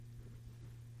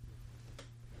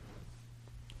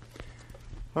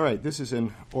All right, this is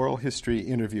an oral history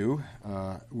interview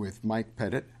with Mike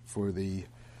Pettit for the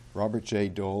Robert J.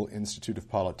 Dole Institute of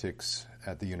Politics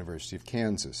at the University of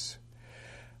Kansas.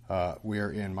 We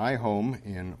are in my home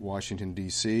in Washington,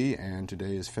 D.C., and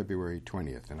today is February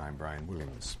 20th, and I'm Brian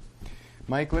Williams.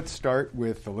 Mike, let's start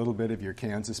with a little bit of your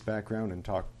Kansas background and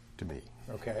talk to me.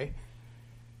 Okay.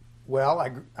 Well,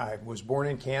 I was born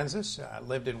in Kansas. I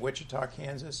lived in Wichita,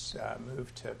 Kansas.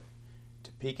 Moved to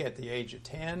Topeka at the age of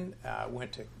 10.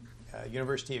 Went to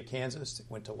University of Kansas.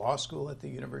 Went to law school at the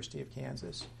University of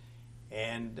Kansas.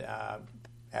 And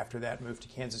after that, moved to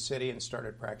Kansas City and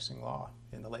started practicing law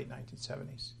in the late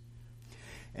 1970s.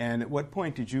 And at what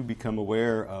point did you become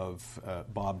aware of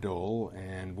Bob Dole,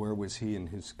 and where was he in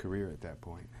his career at that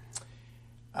point?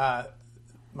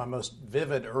 My most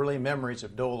vivid early memories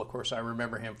of Dole, of course, I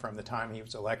remember him from the time he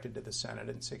was elected to the Senate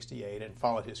in '68 and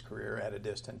followed his career at a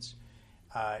distance.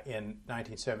 In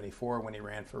 1974, when he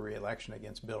ran for re-election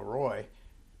against Bill Roy,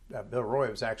 Bill Roy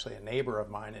was actually a neighbor of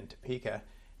mine in Topeka,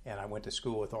 and I went to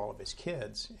school with all of his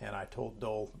kids. And I told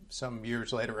Dole some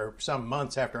years later, or some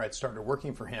months after I'd started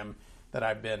working for him, that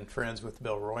I'd been friends with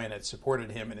Bill Roy and had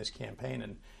supported him in his campaign.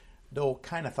 And Dole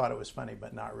kind of thought it was funny,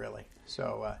 but not really.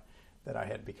 So that I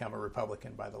had become a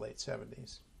Republican by the late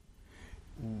 70s.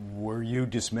 Were you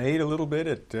dismayed a little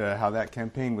bit at how that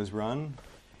campaign was run?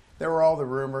 There were all the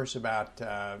rumors about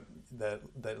the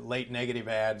late negative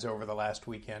ads over the last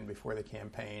weekend before the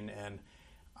campaign, and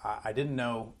I didn't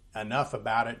know enough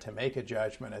about it to make a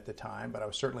judgment at the time, but I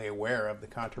was certainly aware of the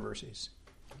controversies.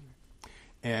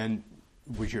 And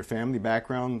was your family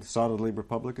background solidly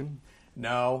Republican?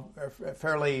 No,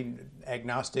 fairly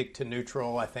agnostic to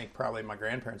neutral. I think probably my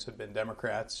grandparents had been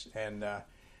Democrats, and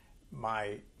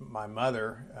my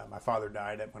mother, my father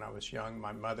died when I was young.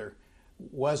 My mother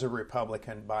was a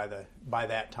Republican by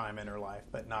that time in her life,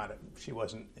 but she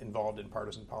wasn't involved in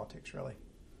partisan politics really.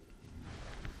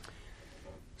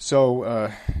 So,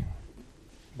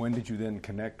 when did you then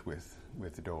connect with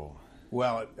Dole?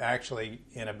 Well, actually,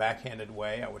 in a backhanded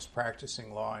way, I was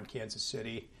practicing law in Kansas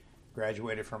City,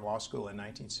 graduated from law school in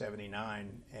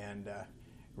 1979, and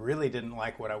really didn't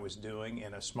like what I was doing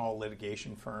in a small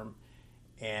litigation firm,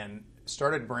 and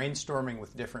started brainstorming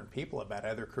with different people about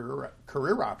other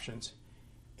career options.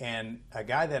 And a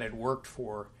guy that had worked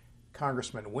for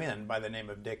Congressman Wynn by the name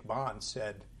of Dick Bond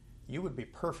said, "You would be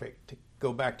perfect to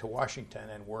go back to Washington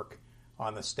and work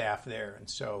on the staff there." And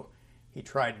so he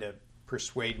tried to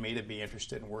persuade me to be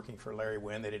interested in working for Larry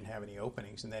Wynn. They didn't have any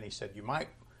openings. And then he said, "You might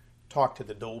talk to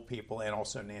the Dole people and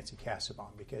also Nancy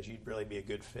Casaubon because you'd really be a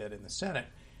good fit in the Senate."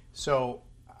 So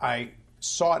I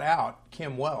sought out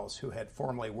Kim Wells, who had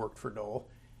formerly worked for Dole,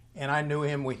 and I knew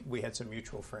him. We had some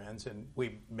mutual friends, and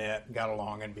we met, got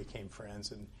along, and became friends.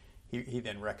 And he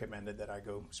then recommended that I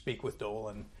go speak with Dole,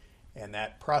 and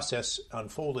that process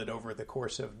unfolded over the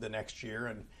course of the next year.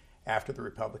 And after the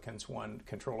Republicans won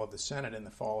control of the Senate in the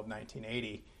fall of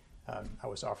 1980, I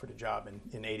was offered a job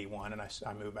in 81, and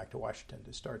I moved back to Washington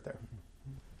to start there.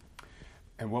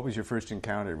 And what was your first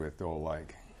encounter with Dole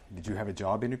like? Did you have a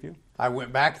job interview? I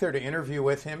went back there to interview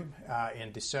with him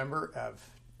in December of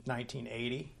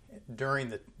 1980.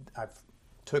 I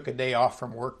took a day off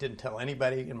from work, didn't tell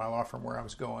anybody in my law firm where I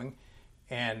was going,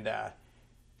 and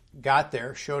got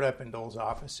there, showed up in Dole's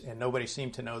office, and nobody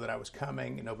seemed to know that I was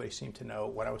coming, and nobody seemed to know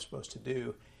what I was supposed to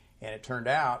do. And it turned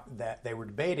out that they were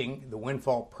debating the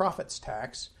windfall profits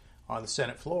tax on the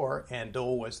Senate floor, and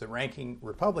Dole was the ranking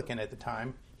Republican at the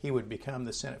time. He would become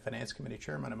the Senate Finance Committee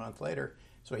chairman a month later,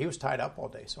 so he was tied up all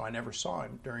day, so I never saw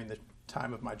him during the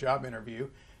time of my job interview.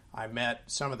 I met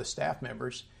some of the staff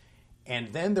members,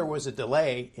 and then there was a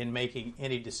delay in making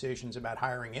any decisions about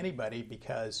hiring anybody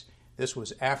because this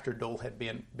was after Dole had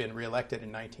been reelected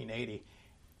in 1980,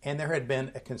 and there had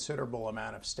been a considerable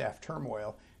amount of staff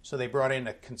turmoil. So they brought in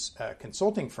a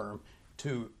consulting firm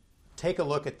to take a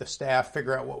look at the staff,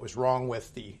 figure out what was wrong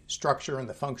with the structure and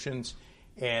the functions,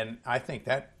 and I think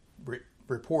that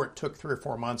report took 3 or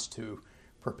 4 months to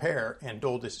prepare, and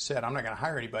Dole just said, "I'm not going to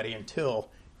hire anybody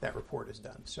until that report is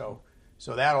done." So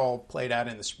that all played out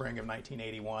in the spring of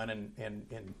 1981, and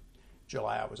in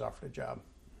July I was offered a job.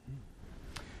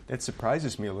 That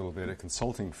surprises me a little bit, a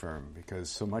consulting firm,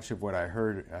 because so much of what I've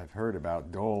heard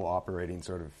about Dole operating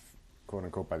sort of, quote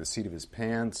unquote, by the seat of his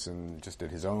pants and just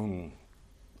at his own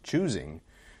choosing,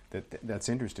 that's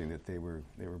interesting that they were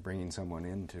bringing someone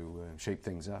in to shape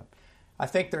things up. I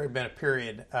think there had been a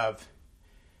period of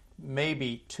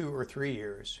maybe 2 or 3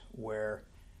 years where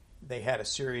they had a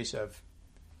series of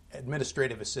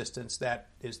administrative assistants. That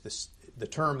is the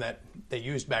term that they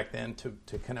used back then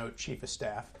to connote chief of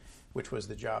staff, which was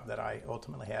the job that I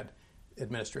ultimately had.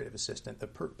 administrative assistant, the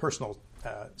personal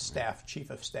staff, chief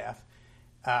of staff.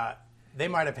 They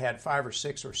might have had 5 or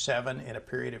 6 or 7 in a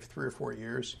period of 3 or 4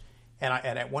 years. And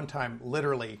at one time,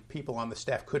 literally, people on the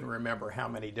staff couldn't remember how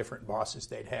many different bosses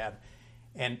they'd had.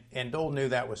 And Dole knew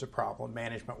that was a problem,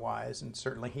 management-wise, and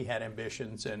certainly he had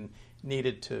ambitions and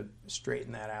needed to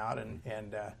straighten that out.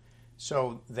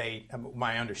 So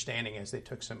my understanding is they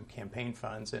took some campaign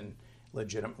funds and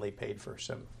legitimately paid for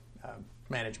some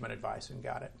management advice and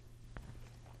got it.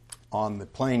 On the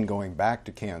plane going back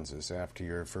to Kansas after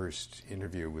your first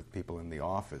interview with people in the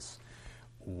office,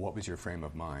 what was your frame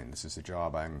of mind? This is a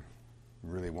job I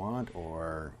really want,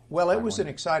 or? Well, it was an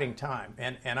exciting time,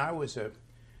 and I was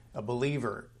a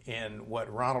believer in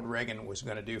what Ronald Reagan was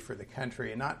going to do for the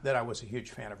country. And not that I was a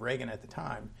huge fan of Reagan at the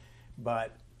time,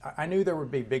 but I knew there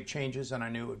would be big changes, and I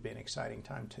knew it would be an exciting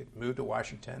time to move to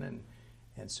Washington.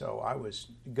 And so I was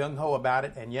gung-ho about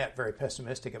it, and yet very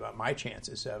pessimistic about my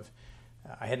chances of,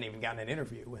 I hadn't even gotten an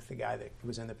interview with the guy that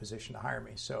was in the position to hire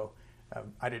me. So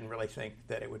I didn't really think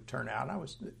that it would turn out, and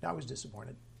I was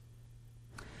disappointed.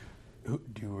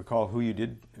 Do you recall who you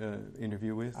did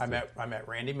interview with? I met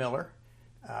Randy Miller.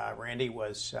 Randy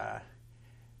was,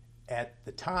 at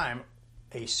the time,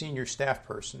 a senior staff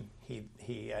person.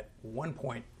 He at one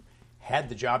point had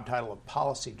the job title of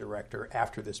policy director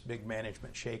after this big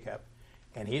management shakeup,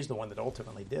 and he's the one that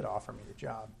ultimately did offer me the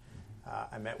job.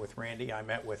 I met with Randy. I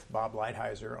met with Bob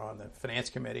Lighthizer on the finance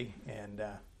committee, and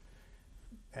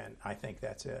I think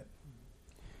that's it.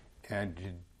 And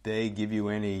did they give you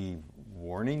any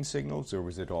warning signals, or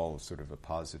was it all sort of a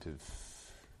positive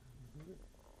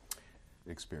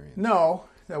experience? No,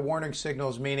 the warning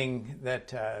signals meaning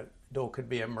that Dole could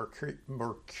be a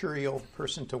mercurial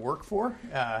person to work for.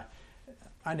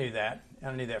 I knew that.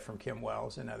 I knew that from Kim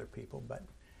Wells and other people, but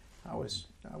I was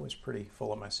pretty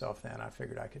full of myself then. I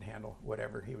figured I could handle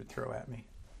whatever he would throw at me.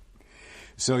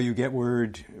 So you get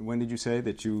word, when did you say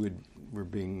that you were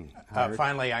being hired?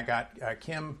 Finally, I got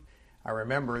Kim. I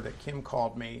remember that Kim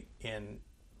called me in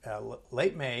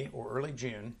late May or early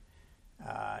June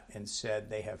and said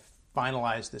they have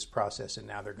finalized this process and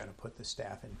now they're going to put the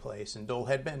staff in place. And Dole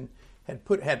had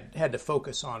to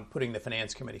focus on putting the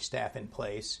finance committee staff in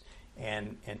place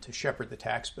and to shepherd the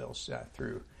tax bills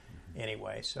through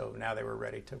anyway. So now they were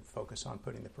ready to focus on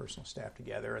putting the personal staff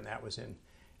together, and that was in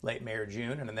late May or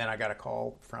June. And then I got a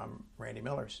call from Randy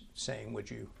Miller saying, would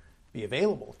you be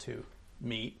available to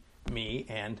meet me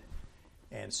and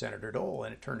Senator Dole?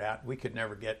 And it turned out we could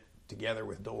never get together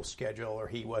with Dole's schedule, or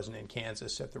he wasn't in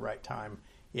Kansas at the right time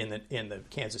in the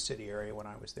Kansas City area when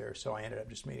I was there. So I ended up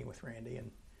just meeting with Randy,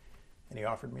 and he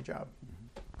offered me a job.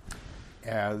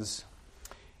 As?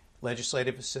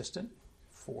 Legislative assistant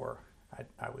for,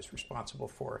 I was responsible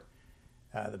for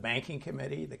the Banking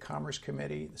Committee, the Commerce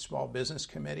Committee, the Small Business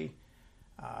Committee,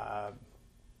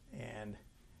 and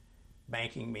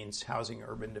banking means housing,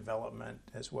 urban development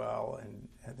as well, and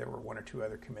there were 1 or 2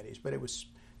 other committees, but it was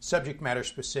subject matter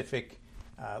specific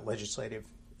legislative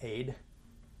aid.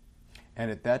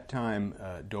 And at that time,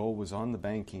 Dole was on the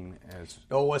banking as...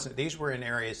 Dole wasn't. These were in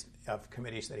areas of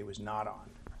committees that he was not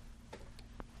on.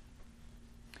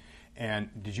 And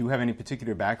did you have any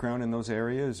particular background in those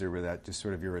areas, or was that just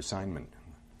sort of your assignment?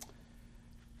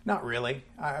 Not really.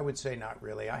 I would say not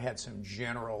really. I had some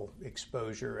general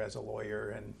exposure as a lawyer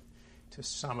and to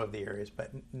some of the areas,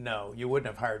 but no, you wouldn't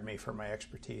have hired me for my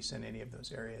expertise in any of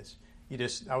those areas.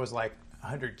 I was like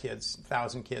 100 kids,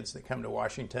 1,000 kids that come to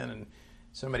Washington, and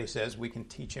somebody says we can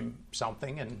teach him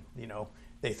something, and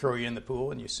they throw you in the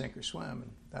pool and you sink or swim,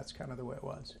 and that's kind of the way it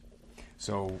was.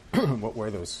 So what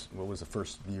was the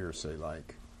first year, say,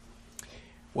 like?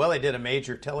 Well, they did a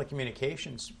major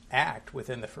telecommunications act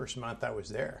within the first month I was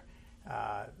there.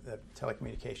 The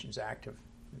Telecommunications Act,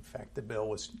 in fact, the bill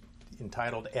was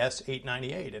entitled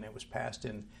S-898, and it was passed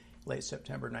in late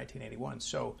September 1981.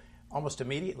 So almost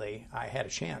immediately, I had a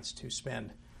chance to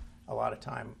spend a lot of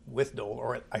time with Dole,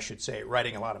 or I should say,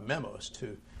 writing a lot of memos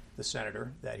to the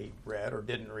senator that he read or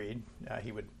didn't read.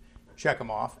 He would check them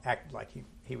off, act like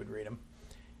he would read them.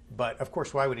 But, of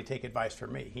course, why would he take advice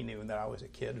from me? He knew that I was a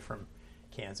kid from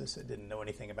Kansas that didn't know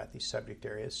anything about these subject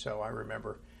areas. So I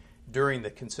remember during the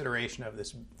consideration of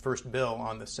this first bill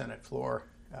on the Senate floor,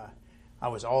 I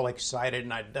was all excited,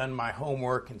 and I'd done my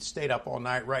homework and stayed up all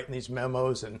night writing these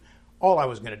memos, and all I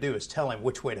was going to do is tell him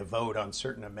which way to vote on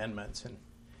certain amendments. And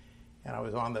I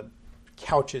was on the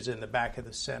couches in the back of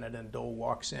the Senate, and Dole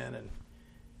walks in and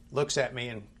looks at me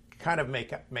and kind of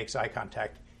makes eye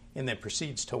contact, and then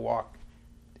proceeds to walk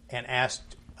and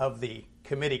asked of the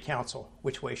committee counsel,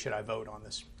 which way should I vote on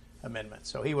this amendment?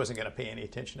 So he wasn't going to pay any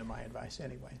attention to my advice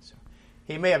anyway. So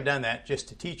he may have done that just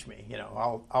to teach me.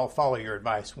 I'll follow your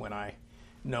advice when I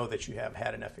know that you have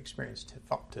had enough experience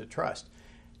to trust.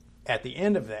 At the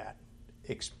end of that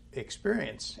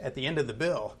experience, at the end of the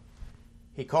bill,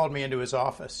 he called me into his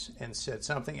office and said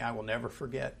something I will never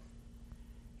forget.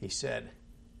 He said,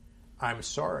 "I'm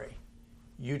sorry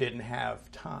you didn't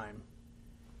have time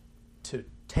to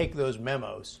take those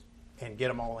memos and get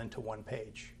them all into one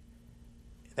page.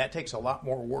 That takes a lot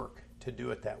more work to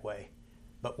do it that way.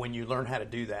 But when you learn how to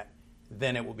do that,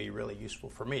 then it will be really useful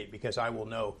for me, because I will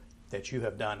know that you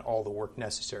have done all the work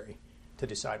necessary to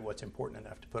decide what's important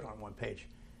enough to put on one page."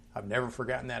 I've never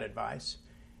forgotten that advice.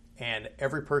 And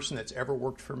every person that's ever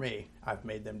worked for me, I've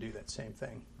made them do that same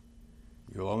thing.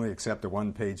 You'll only accept a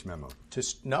one-page memo?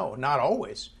 No, not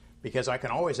always, because I can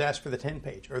always ask for the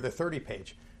 10-page or the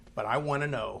 30-page. But I want to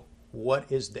know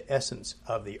what is the essence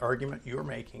of the argument you're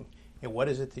making and what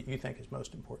is it that you think is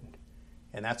most important.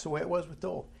 And that's the way it was with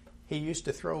Dole. He used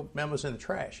to throw memos in the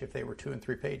trash if they were 2 and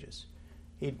 3 pages.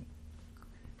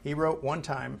 He wrote one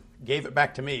time, gave it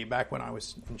back to me back when I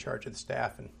was in charge of the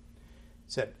staff, and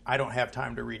said, "I don't have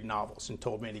time to read novels," and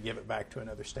told me to give it back to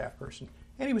another staff person.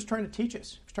 And he was trying to teach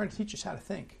us. He was trying to teach us how to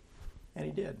think. And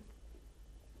he did.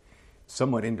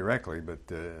 Somewhat indirectly, but,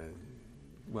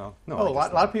 well, no. A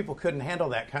lot of people couldn't handle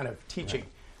that kind of teaching.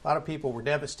 Right. A lot of people were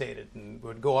devastated and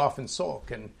would go off and sulk.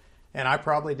 And I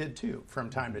probably did too from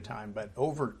time to time. But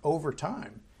over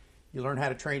time, you learn how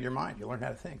to train your mind. You learn how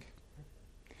to think.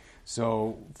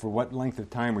 So for what length of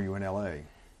time were you in L.A.?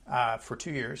 For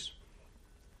 2 years.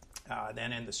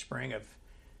 Then in the spring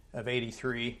of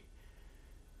 83,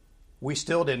 we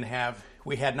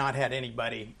had not had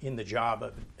anybody in the job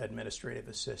of administrative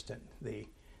assistant. The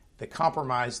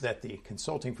compromise that the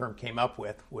consulting firm came up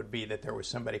with would be that there was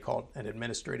somebody called an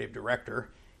administrative director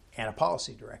and a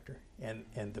policy director,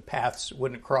 and the paths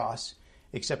wouldn't cross,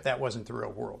 except that wasn't the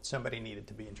real world. Somebody needed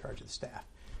to be in charge of the staff.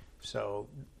 So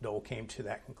Dole came to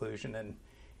that conclusion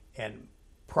and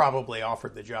probably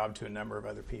offered the job to a number of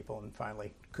other people, and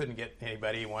finally couldn't get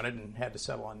anybody he wanted and had to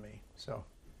settle on me. So.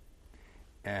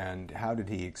 And how did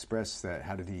he express that?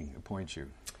 How did he appoint you?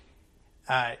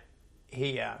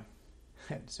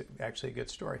 It's actually a good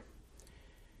story.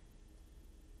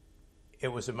 It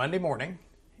was a Monday morning,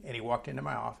 and he walked into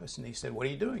my office, and he said, "What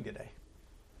are you doing today?"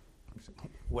 I said,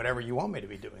 "Whatever you want me to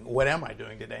be doing. What am I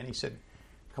doing today?" And he said,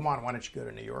 "Come on, why don't you go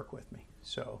to New York with me?"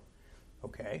 So,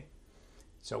 okay.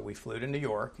 So we flew to New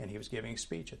York, and he was giving a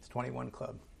speech at the 21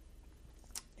 Club.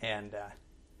 And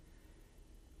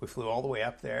we flew all the way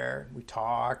up there. We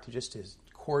talked, just as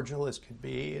cordial as could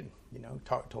be, and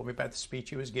told me about the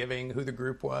speech he was giving, who the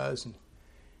group was, and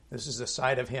this is a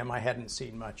side of him I hadn't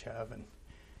seen much of. And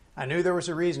I knew there was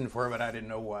a reason for it, but I didn't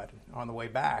know what. On the way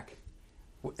back,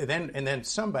 then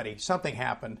something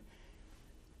happened.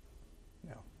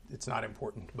 It's not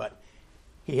important, but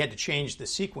he had to change the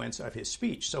sequence of his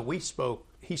speech. So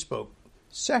he spoke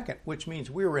second, which means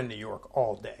we were in New York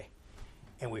all day.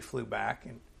 And we flew back,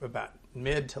 and about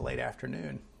mid to late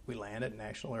afternoon, we landed at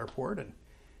National Airport, and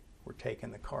we're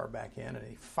taking the car back in, and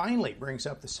he finally brings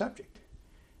up the subject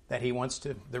that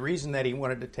the reason that he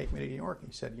wanted to take me to New York.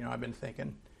 He said, "I've been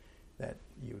thinking that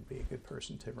you would be a good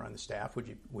person to run the staff.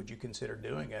 Would you consider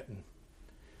doing it?" And,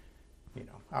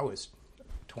 I was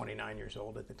 29 years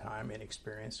old at the time,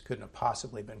 inexperienced, couldn't have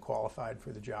possibly been qualified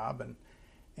for the job.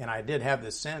 And I did have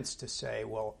the sense to say,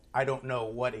 well, I don't know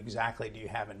what exactly do you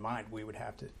have in mind.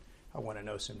 I want to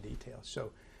know some details.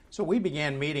 So we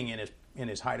began meeting in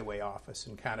his hideaway office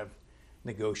and kind of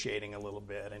negotiating a little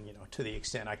bit. And, to the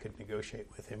extent I could negotiate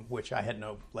with him, which I had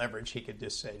no leverage, he could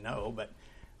just say no. But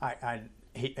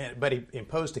he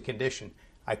imposed a condition.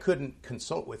 I couldn't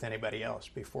consult with anybody else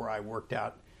before I worked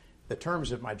out the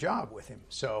terms of my job with him.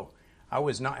 So I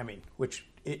was not,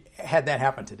 had that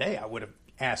happened today, I would have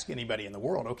asked anybody in the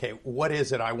world, okay, what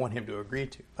is it I want him to agree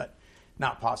to? But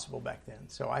not possible back then.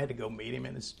 So I had to go meet him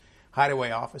in his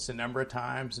hideaway office a number of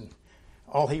times, and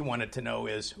all he wanted to know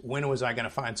is when was I going to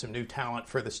find some new talent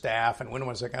for the staff, and when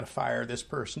was I going to fire this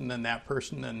person and that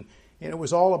person, and it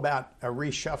was all about a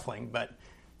reshuffling. But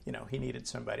he needed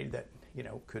somebody that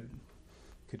could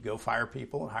go fire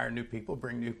people and hire new people,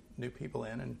 bring new people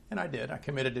in, and I did. I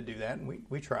committed to do that, and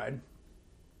we tried.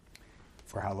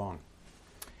 For how long?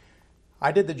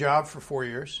 I did the job for 4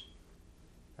 years,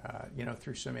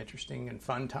 through some interesting and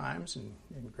fun times and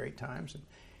great times. And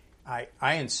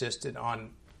I insisted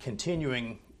on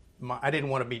continuing. I didn't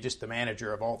want to be just the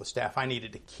manager of all the staff. I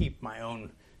needed to keep my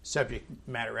own subject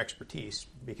matter expertise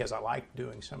because I liked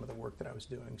doing some of the work that I was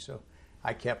doing. So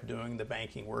I kept doing the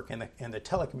banking work and the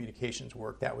telecommunications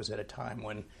work. That was at a time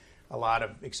when a lot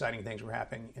of exciting things were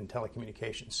happening in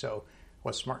telecommunications. So I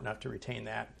was smart enough to retain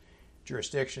that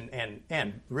jurisdiction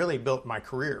and really built my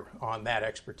career on that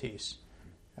expertise.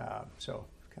 So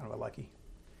kind of a lucky.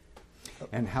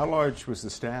 And how large was the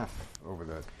staff over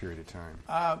that period of time?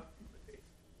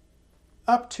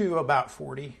 Up to about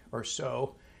 40 or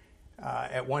so.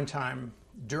 At one time,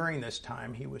 during this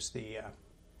time, he was he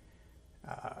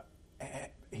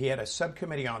had a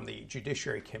subcommittee on the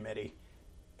Judiciary Committee,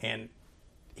 and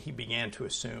he began to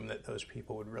assume that those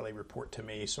people would really report to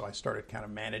me, so I started kind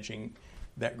of managing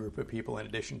that group of people in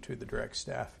addition to the direct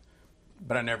staff.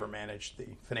 But I never managed the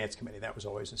Finance Committee. That was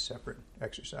always a separate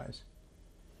exercise.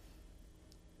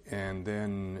 And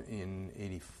then in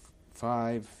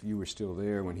 85, you were still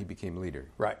there when he became leader.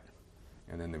 Right.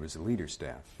 And then there was a leader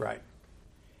staff. Right.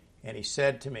 And he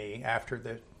said to me after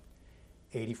the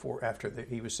 84,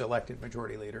 he was elected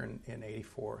majority leader in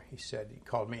 84, he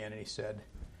called me in and he said,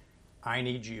 I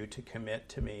need you to commit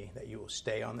to me that you will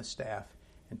stay on the staff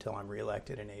until I'm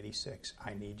reelected in 86.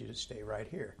 I need you to stay right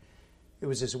here. It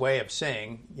was his way of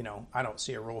saying, I don't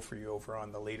see a role for you over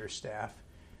on the leader staff.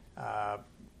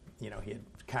 He had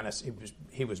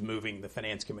he was moving the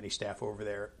Finance Committee staff over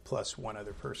there, plus one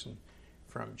other person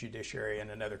from Judiciary and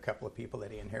another couple of people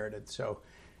that he inherited. So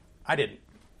I didn't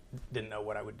know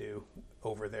what I would do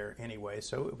over there anyway,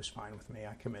 so it was fine with me.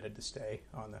 I committed to stay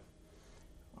on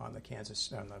the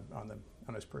Kansas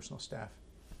on his personal staff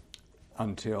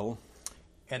until.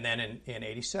 And then in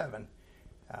 87,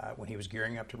 when he was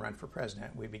gearing up to run for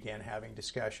president, we began having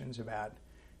discussions about,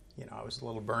 I was a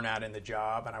little burnout in the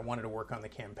job and I wanted to work on the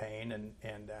campaign,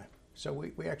 and so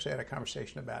we actually had a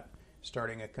conversation about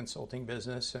starting a consulting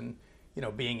business and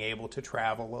being able to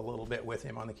travel a little bit with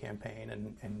him on the campaign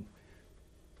and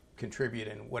contribute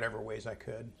in whatever ways I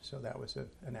could. So that was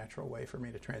a natural way for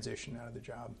me to transition out of the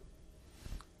job.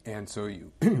 And so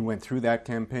you went through that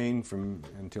campaign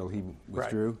until he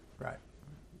withdrew? Right.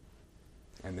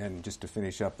 And then just to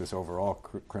finish up this overall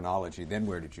chronology, then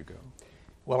where did you go?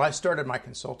 Well, I started my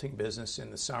consulting business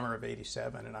in the summer of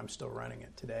 87, and I'm still running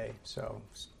it today. So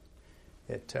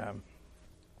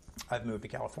I've moved to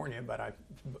California, but I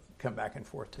come back and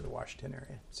forth to the Washington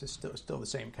area. It's still the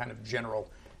same kind of general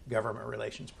government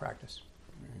relations practice.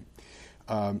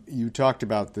 Right. You talked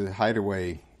about the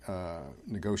hideaway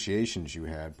negotiations you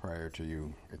had prior to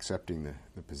you accepting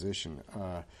the position.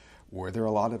 Were there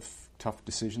a lot of tough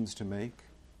decisions to make?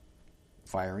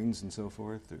 Firings and so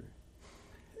forth? Or?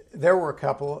 There were a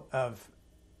couple of,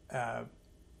 I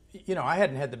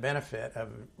hadn't had the benefit of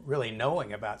really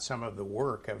knowing about some of the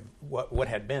work of what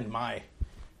had been my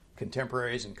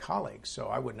contemporaries and colleagues, so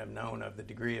I wouldn't have known of the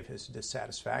degree of his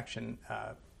dissatisfaction,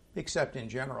 except in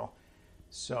general.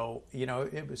 So,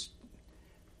 it was,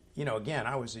 again,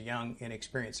 I was a young,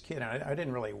 inexperienced kid, and I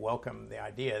didn't really welcome the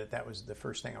idea that was the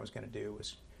first thing I was going to do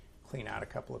was clean out a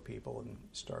couple of people and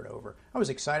start over. I was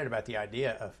excited about the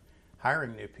idea of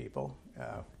hiring new people.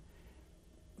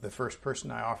 The first person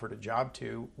I offered a job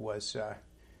to was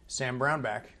Sam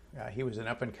Brownback. He was an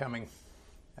up-and-coming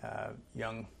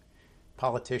young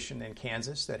politician in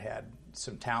Kansas that had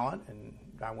some talent, and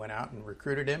I went out and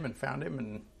recruited him and found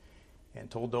him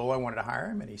and told Dole I wanted to hire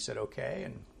him, and he said okay,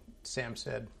 and Sam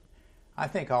said, I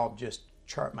think I'll just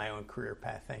chart my own career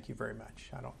path. Thank you very much.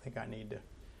 I don't think I need to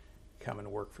come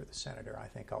and work for the senator. I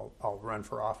think I'll run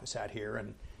for office out here,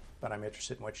 but I'm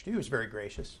interested in what you do. He was very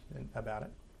gracious about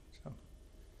it. So.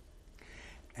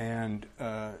 And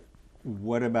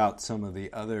what about some of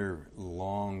the other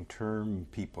long-term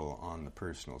people on the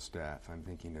personal staff? I'm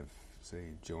thinking of,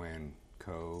 say, Joanne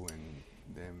Coe and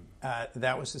them.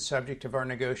 That was the subject of our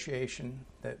negotiation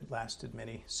that lasted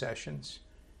many sessions.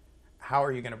 How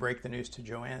are you going to break the news to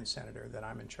Joanne, Senator, that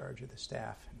I'm in charge of the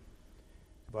staff?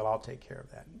 Well, I'll take care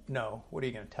of that. No, what are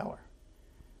you going to tell her?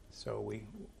 So we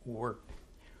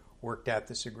worked out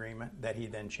this agreement that he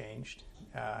then changed.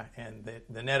 And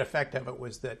the net effect of it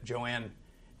was that Joanne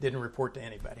didn't report to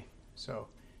anybody. So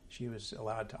she was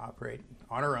allowed to operate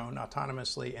on her own,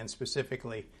 autonomously, and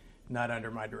specifically not under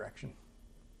my direction.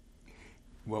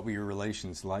 What were your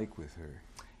relations like with her?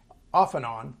 Off and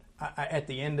on. At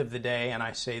the end of the day, and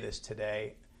I say this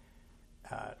today,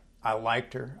 I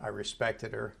liked her. I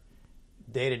respected her.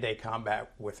 Day-to-day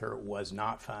combat with her was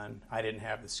not fun. I didn't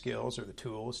have the skills or the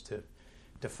tools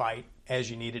to fight as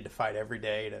you needed to fight every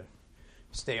day to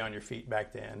stay on your feet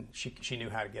back then. She knew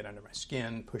how to get under my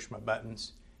skin, push my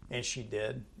buttons, and she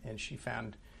did. And she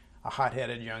found a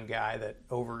hot-headed young guy that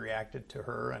overreacted to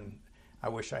her, and I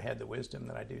wish I had the wisdom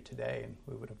that I do today, and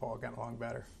we would have all gotten along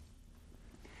better.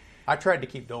 I tried to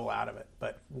keep Dole out of it,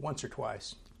 but once or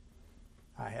twice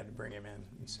I had to bring him in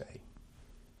and say,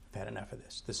 I've had enough of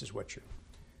this. This is what your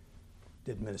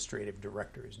administrative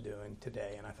director is doing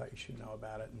today, and I thought you should know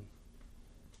about it. And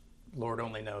Lord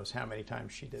only knows how many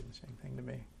times she did the same thing to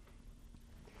me.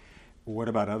 What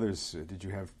about others?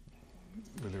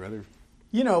 Were there other?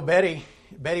 You know, Betty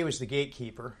was the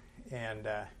gatekeeper, and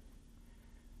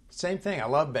same thing. I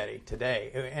love Betty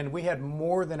today, and we had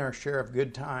more than our share of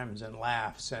good times and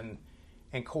laughs, and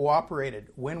cooperated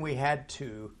when we had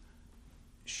to.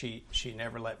 She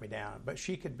never let me down, but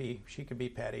she could be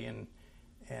petty, and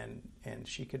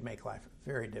she could make life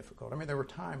very difficult. I mean, there were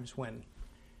times when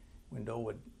Dole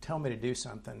would tell me to do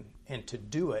something, and to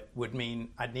do it would mean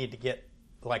I'd need to get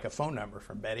like a phone number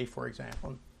from Betty, for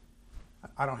example.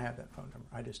 I don't have that phone number.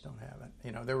 I just don't have it.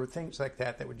 You know, there were things like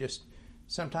that would just,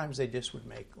 sometimes they just would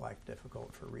make life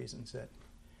difficult for reasons that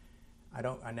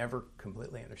I never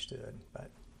completely understood. But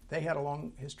they had a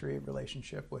long history of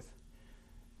relationship with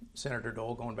Senator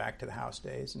Dole going back to the House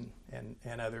days and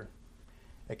other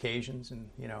occasions. And,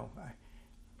 you know,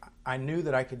 I knew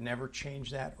that I could never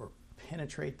change that or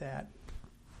penetrate that,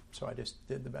 so I just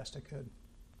did the best I could.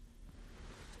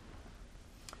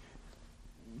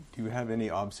 Do you have any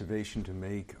observation to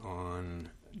make on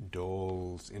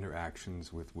Dole's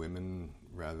interactions with women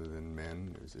rather than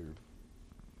men? Is there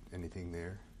anything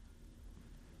there?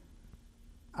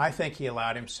 I think he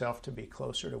allowed himself to be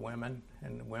closer to women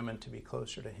and women to be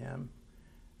closer to him.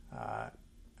 I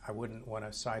wouldn't want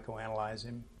to psychoanalyze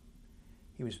him.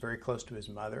 He was very close to his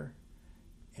mother,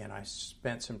 and I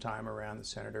spent some time around the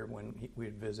senator when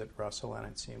we'd visit Russell, and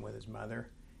I'd see him with his mother.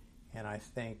 And I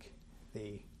think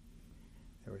there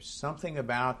was something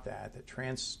about that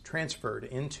transferred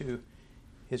into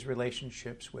his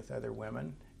relationships with other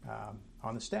women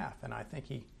on the staff. And I think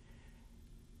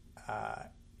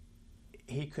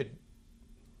he could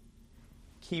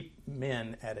keep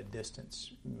men at a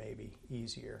distance maybe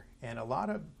easier. And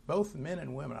both men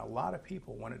and women, a lot of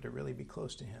people wanted to really be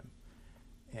close to him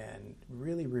and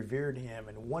really revered him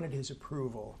and wanted his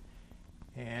approval.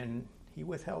 And he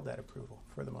withheld that approval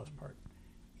for the most part.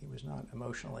 He was not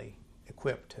emotionally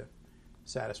equipped to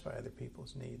satisfy other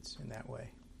people's needs in that way.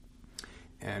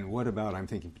 And what about, I'm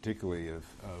thinking particularly of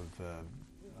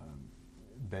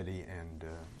Betty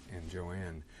and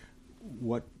Joanne,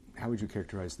 how would you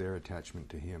characterize their attachment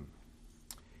to him?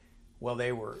 Well,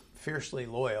 they were fiercely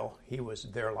loyal. He was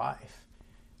their life.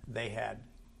 They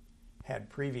had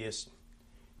previous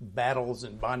battles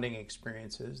and bonding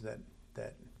experiences that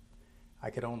I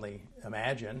could only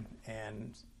imagine,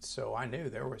 and so I knew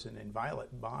there was an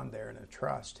inviolate bond there and a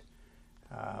trust.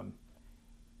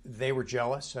 They were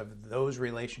jealous of those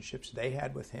relationships they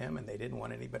had with him, and they didn't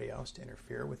want anybody else to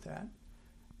interfere with that.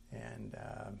 And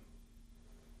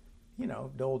you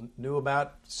know, Dole knew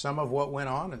about some of what went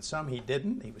on, and some he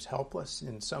didn't. He was helpless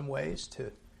in some ways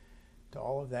to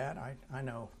all of that. I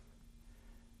know,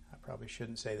 I probably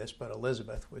shouldn't say this, but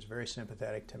Elizabeth was very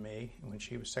sympathetic to me. And when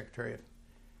she was Secretary of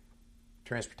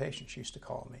Transportation, she used to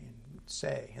call me and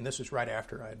say, and this was right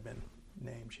after I had been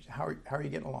named, she said, how are you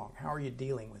getting along? How are you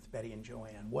dealing with Betty and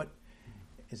Joanne? What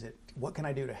can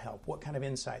I do to help? What kind of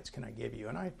insights can I give you?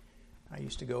 And I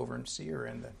used to go over and see her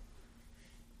in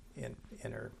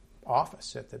her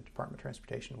office at the Department of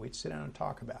Transportation. We'd sit down and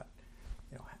talk about,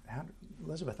 you know,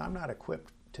 Elizabeth, I'm not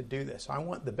equipped to do this. I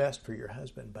want the best for your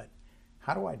husband, but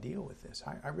how do I deal with this?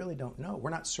 I really don't know. We're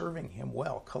not serving him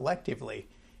well. Collectively,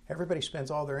 everybody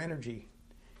spends all their energy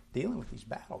dealing with these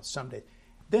battles someday.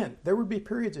 Then there would be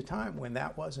periods of time when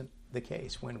that wasn't the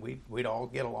case, when we'd all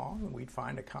get along and we'd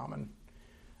find a common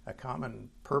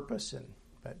purpose.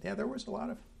 But yeah, there was a lot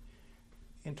of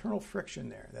internal friction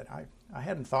there that I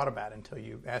hadn't thought about until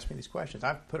you asked me these questions.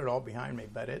 I've put it all behind me,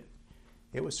 but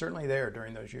it was certainly there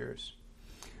during those years.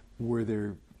 Were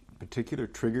there particular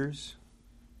triggers?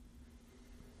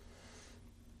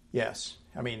 Yes.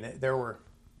 I mean, there were.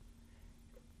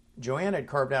 Joanne had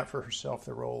carved out for herself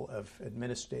the role of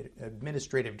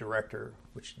administrative director,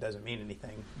 which doesn't mean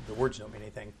anything. The words don't mean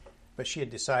anything. But she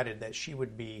had decided that she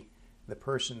would be the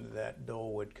person that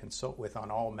Dole would consult with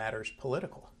on all matters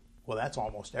political. Well, that's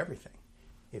almost everything.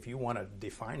 If you want to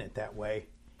define it that way,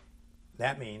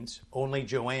 that means only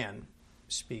Joanne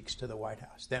speaks to the White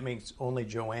House. That means only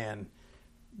Joanne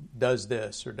does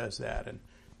this or does that. And,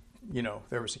 you know,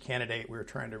 there was a candidate we were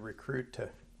trying to recruit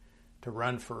to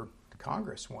run for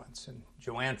Congress once, and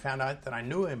Joanne found out that I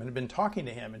knew him and had been talking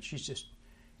to him, and she's just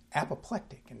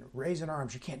apoplectic and raising her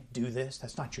arms. You can't do this.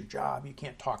 That's not your job. You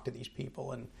can't talk to these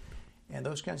people. And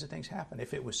those kinds of things happen.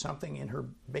 If it was something in her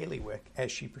bailiwick,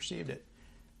 as she perceived it,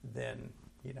 then,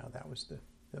 you know, that was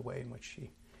the way in which she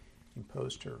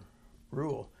imposed her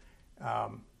rule.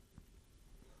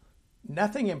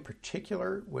 Nothing in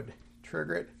particular would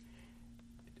trigger it.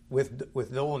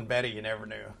 With Dole and Betty, you never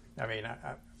knew. I mean,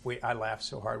 I laughed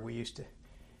so hard.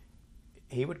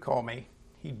 He would call me.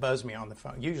 he'd buzz me on the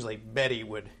phone. Usually Betty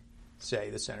would say,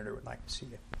 the senator would like to see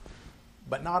you.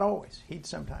 But not always. He'd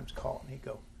sometimes call and he'd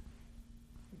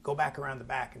go back around the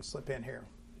back and slip in here.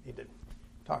 Need to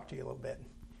talk to you a little bit.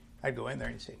 I'd go in there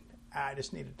and he'd say, I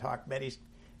just need to talk. Betty's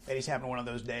having one of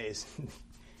those days.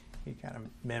 He kind of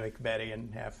mimicked Betty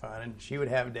and have fun. And she would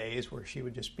have days where she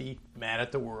would just be mad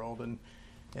at the world, and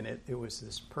it was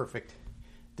this perfect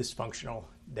dysfunctional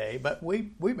day. But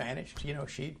we managed. You know,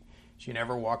 she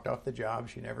never walked off the job.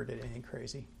 She never did anything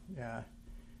crazy.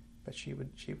 But she would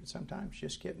sometimes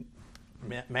just get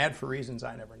mad for reasons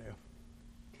I never knew.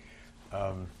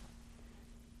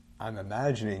 I'm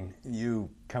imagining you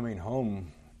coming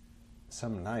home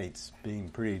some nights being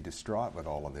pretty distraught with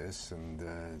all of this and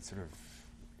sort of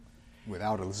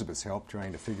without Elizabeth's help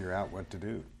trying to figure out what to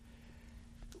do.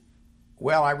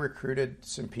 Well, I recruited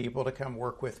some people to come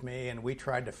work with me, and we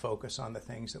tried to focus on the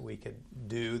things that we could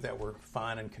do that were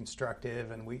fun and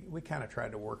constructive, and we kind of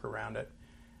tried to work around it.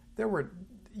 There were,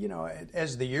 you know,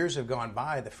 as the years have gone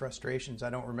by, the frustrations I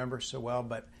don't remember so well,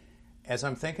 but as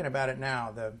I'm thinking about it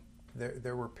now,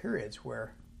 there were periods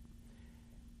where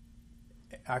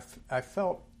I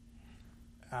felt,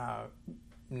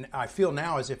 I feel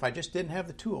now as if I just didn't have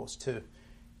the tools to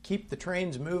keep the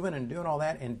trains moving and doing all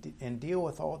that and deal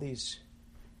with all these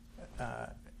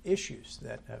issues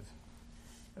that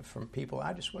have from people.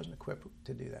 I just wasn't equipped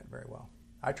to do that very well.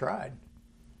 I tried,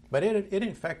 but it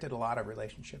infected a lot of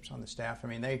relationships on the staff. I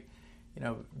mean, they, you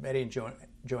know, Betty and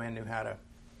Joanne knew how to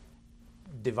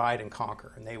divide and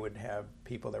conquer, and they would have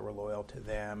people that were loyal to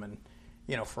them. And,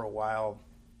 you know, for a while,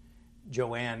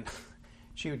 Joanne,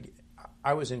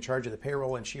 I was in charge of the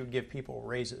payroll, and she would give people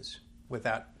raises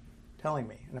without telling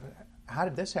me. And how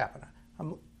did this happen?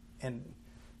 And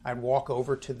I'd walk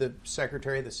over to the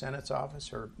secretary of the Senate's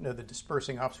office, or the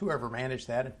dispersing office, whoever managed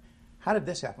that. And how did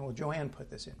this happen? Well, Joanne put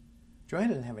this in. Joanne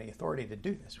doesn't have any authority to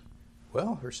do this.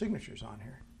 Well, her signature's on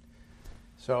here.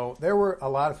 So there were a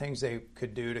lot of things they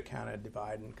could do to kind of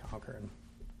divide and conquer, and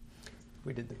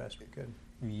we did the best we could.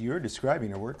 You're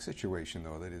describing a work situation,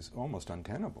 though, that is almost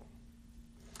untenable.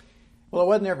 Well, it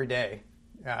wasn't every day.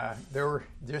 There were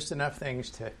just enough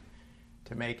things to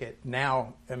make it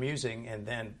now amusing and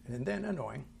then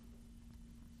annoying.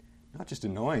 Not just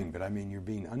annoying, but I mean, you're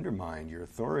being undermined. Your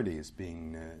authority is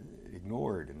being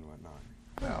ignored and whatnot.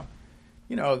 Well,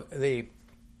 you know, the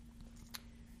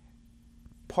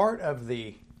part of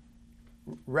the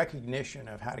recognition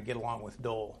of how to get along with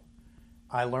Dole,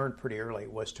 I learned pretty early,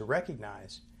 was to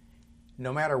recognize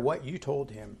no matter what you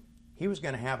told him, he was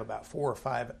going to have about 4 or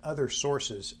 5 other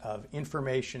sources of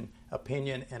information,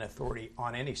 opinion, and authority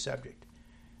on any subject.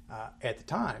 At the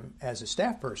time, as a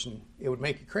staff person, it would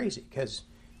make you crazy because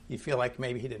you feel like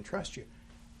maybe he didn't trust you.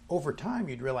 Over time,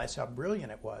 you'd realize how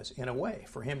brilliant it was, in a way,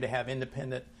 for him to have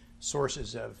independent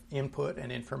sources of input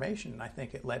and information. And I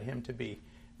think it led him to be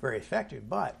very effective.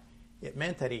 But it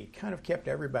meant that he kind of kept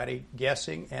everybody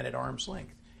guessing and at arm's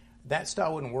length. That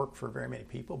style wouldn't work for very many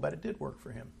people, but it did work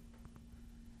for him.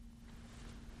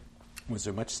 Was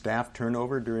there much staff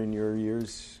turnover during your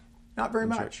years? Not very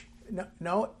much.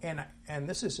 No, and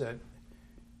this is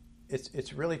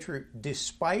it's really true.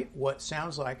 Despite what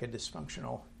sounds like a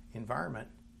dysfunctional environment,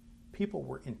 people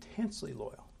were intensely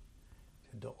loyal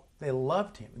to Dole. They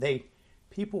loved him.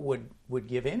 People would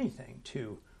give anything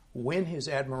to win his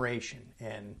admiration,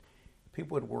 and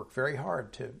people would work very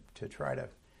hard to try to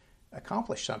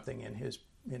accomplish something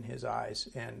in his eyes.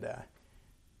 And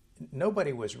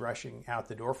nobody was rushing out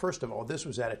the door. First of all, this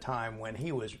was at a time when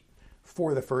he was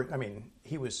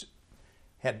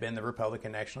had been the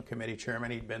Republican National Committee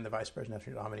chairman. He'd been the vice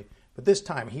presidential nominee. But this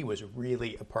time, he was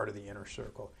really a part of the inner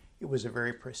circle. It was a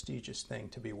very prestigious thing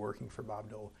to be working for Bob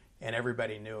Dole, and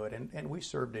everybody knew it, and we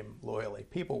served him loyally.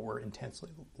 People were intensely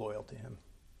loyal to him.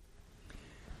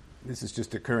 This is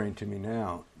just occurring to me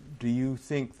now. Do you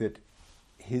think that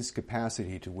his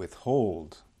capacity to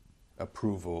withhold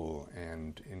approval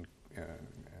and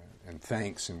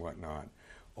thanks and whatnot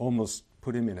almost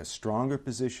put him in a stronger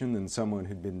position than someone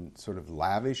who'd been sort of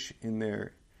lavish in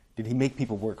their... Did he make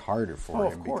people work harder for him? Oh,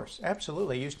 of course.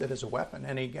 Absolutely. He used it as a weapon,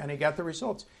 and he got the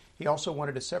results. He also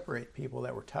wanted to separate people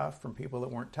that were tough from people that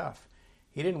weren't tough.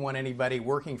 He didn't want anybody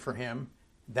working for him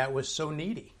that was so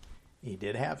needy. He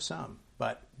did have some,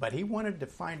 but he wanted to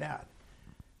find out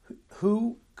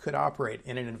who could operate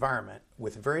in an environment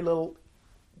with very little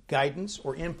guidance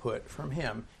or input from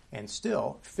him and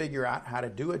still figure out how to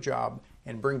do a job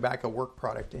and bring back a work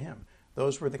product to him.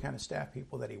 Those were the kind of staff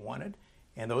people that he wanted,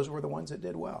 and those were the ones that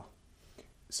did well.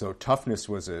 So toughness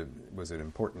was an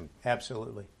important...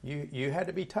 Absolutely. You had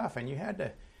to be tough, and you had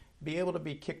to be able to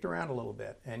be kicked around a little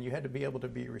bit, and you had to be able to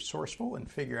be resourceful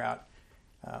and figure out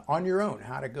on your own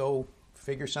how to go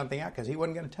figure something out, because he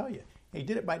wasn't going to tell you. He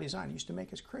did it by design. He used to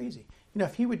make us crazy.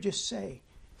 If he would just say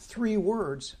 3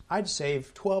 words, I'd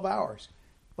save 12 hours.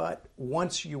 But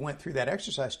once you went through that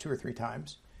exercise 2 or 3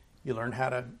 times, you learned how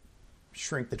to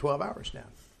shrink the 12 hours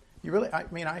down.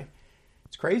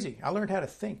 It's crazy. I learned how to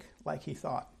think like he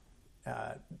thought.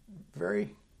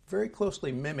 Very, very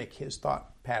closely mimic his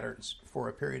thought patterns for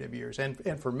a period of years,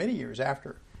 and for many years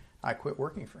after I quit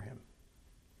working for him.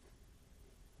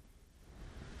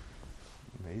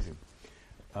 Amazing.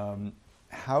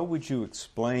 How would you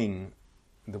explain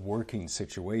the working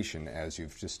situation as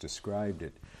you've just described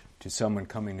it to someone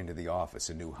coming into the office,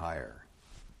 a new hire?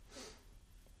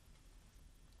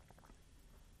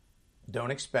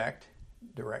 Don't expect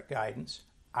direct guidance.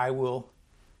 I will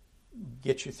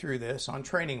get you through this on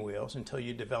training wheels until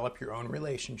you develop your own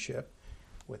relationship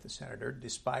with the senator,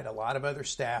 despite a lot of other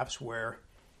staffs where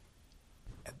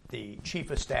the chief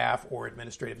of staff or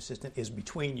administrative assistant is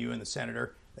between you and the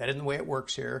senator. That isn't the way it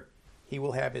works here. He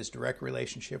will have his direct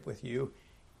relationship with you,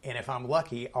 and if I'm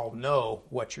lucky, I'll know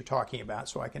what you're talking about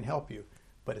so I can help you,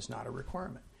 but it's not a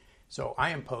requirement. So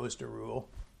I imposed a rule.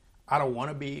 I don't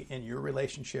want to be in your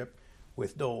relationship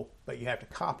with Dole, but you have to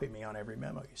copy me on every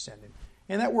memo you send him.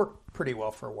 And that worked pretty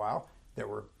well for a while. There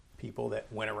were people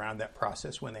that went around that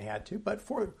process when they had to, but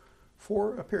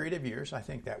for a period of years, I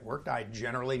think that worked. I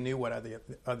generally knew what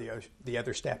the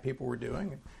other staff people were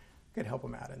doing and could help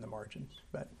them out in the margins.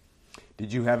 But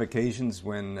did you have occasions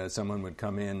when someone would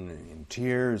come in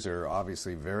tears or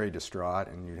obviously very distraught,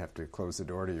 and you'd have to close the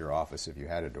door to your office if you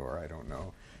had a door, I don't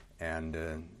know, and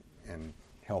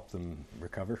help them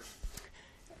recover?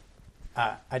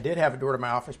 I did have a door to my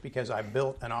office because I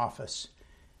built an office,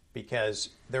 because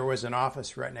there was an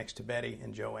office right next to Betty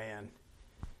and Joanne.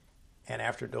 And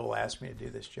after Dole asked me to do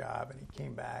this job, and he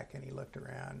came back and he looked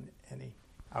around, and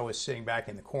I was sitting back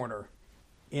in the corner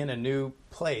in a new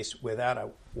place without a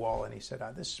wall, and he said,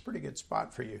 "This is a pretty good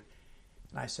spot for you."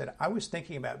 And I said, "I was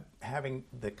thinking about having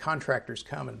the contractors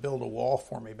come and build a wall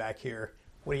for me back here.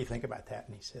 What do you think about that?"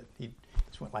 And he said, he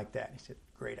just went like that. And he said,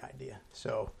 "Great idea."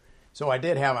 So I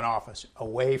did have an office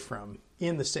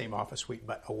in the same office suite,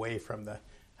 but away from the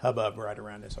hubbub right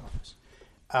around his office.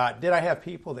 Did I have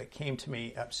people that came to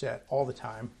me upset all the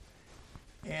time?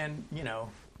 And,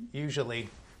 usually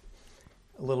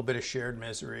a little bit of shared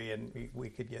misery, and we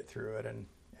could get through it.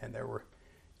 And there were,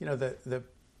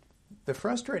 the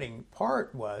frustrating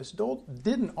part was Dole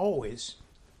didn't always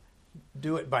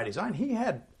do it by design. He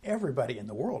had everybody in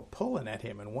the world pulling at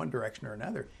him in one direction or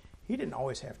another. He didn't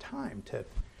always have time to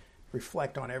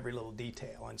reflect on every little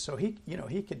detail. And so he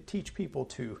could teach people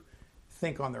to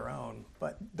think on their own,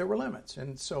 but there were limits.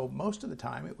 And so most of the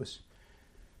time it was,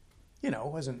 it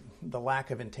wasn't the lack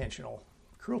of intentional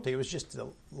cruelty. It was just the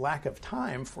lack of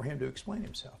time for him to explain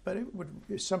himself. But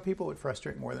some people would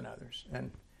frustrate more than others.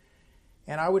 And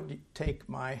I would take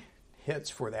my hits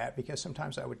for that, because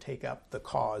sometimes I would take up the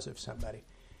cause of somebody.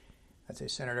 I'd say,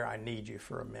 "Senator, I need you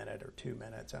for a minute or 2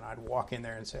 minutes." And I'd walk in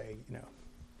there and say,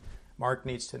 "Mark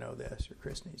needs to know this, or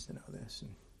Chris needs to know this."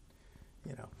 And,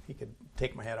 he could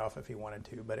take my head off if he wanted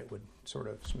to, but it would sort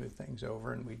of smooth things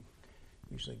over, and we'd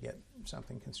usually get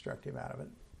something constructive out of it.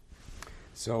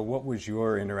 So what was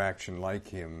your interaction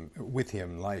with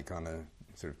him like on a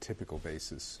sort of typical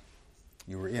basis?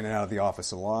 You were in and out of the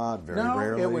office a lot, very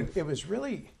rarely? No, it was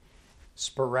really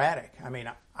sporadic. I mean,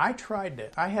 I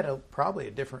had probably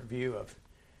a different view of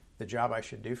the job I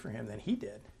should do for him than he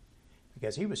did,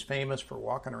 because he was famous for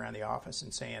walking around the office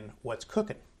and saying, "What's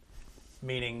cooking?"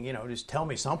 Meaning, just tell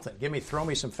me something. Throw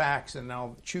me some facts, and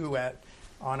I'll chew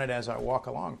on it as I walk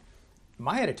along.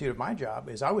 My attitude of my job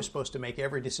is I was supposed to make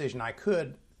every decision I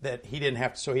could that he didn't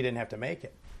have to make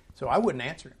it. So I wouldn't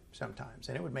answer him sometimes,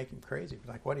 and it would make him crazy.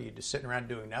 Like, "What, are you just sitting around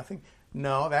doing nothing?"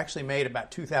 "No, I've actually made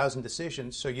about 2,000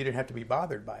 decisions, so you didn't have to be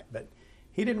bothered by it." But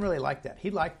he didn't really like that.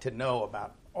 He liked to know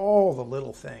about all the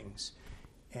little things.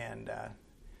 And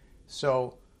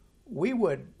so we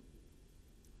would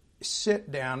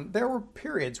sit down. There were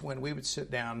periods when we would sit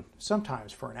down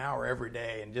sometimes for an hour every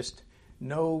day and just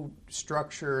no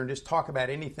structure and just talk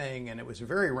about anything, and it was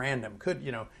very random.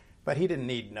 But he didn't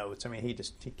need notes. I mean, he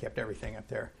kept everything up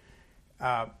there.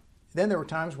 Then there were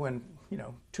times when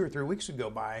 2 or 3 weeks would go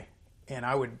by, and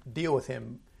I would deal with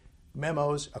him,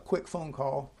 memos, a quick phone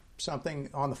call,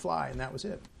 something on the fly, and that was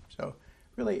it. So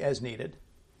really as needed.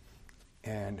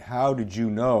 And how did you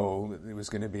know that it was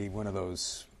going to be one of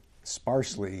those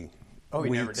sparsely Oh,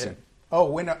 he weeks? never did.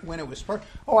 When it was sparse.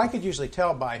 I could usually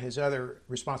tell by his other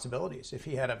responsibilities. If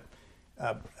he had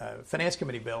a finance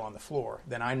committee bill on the floor,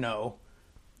 then I know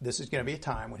this is going to be a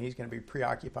time when he's going to be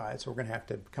preoccupied, so we're going to have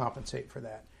to compensate for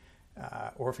that.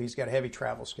 or if he's got a heavy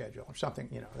travel schedule or something.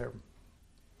 There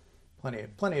are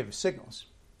plenty of signals.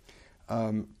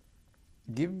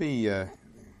 Give me,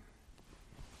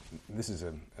 this is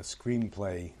a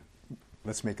screenplay,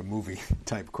 let's make a movie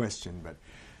type question, but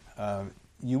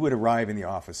you would arrive in the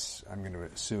office, I'm going to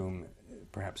assume,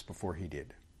 perhaps before he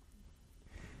did.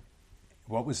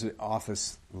 What was the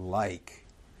office like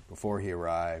before he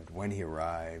arrived, when he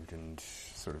arrived, and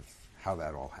sort of how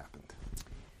that all happened?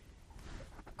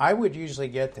 I would usually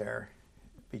get there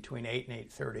between 8 and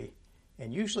 8:30,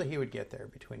 and usually he would get there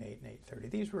between 8 and 8:30.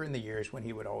 These were in the years when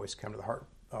he would always come to the Hart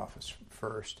office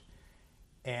first.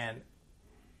 And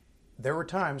there were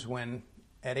times when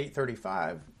at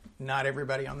 8:35, not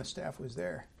everybody on the staff was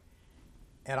there.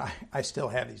 And I still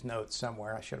have these notes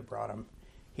somewhere. I should have brought them.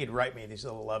 He'd write me these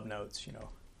little love notes,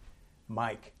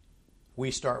 Mike,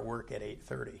 we start work at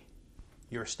 8:30.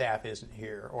 Your staff isn't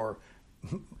here. Or,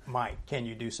 Mike, can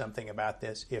you do something about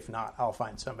this? If not, I'll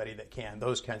find somebody that can.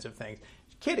 Those kinds of things.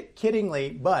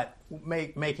 Kiddingly, but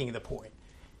making the point.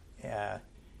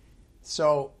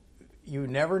 So you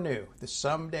never knew.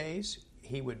 Some days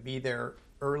he would be there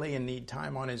early and need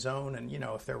time on his own. And,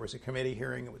 if there was a committee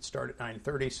hearing, it would start at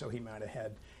 9:30, so he might have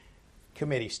had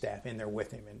committee staff in there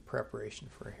with him in preparation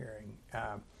for a hearing.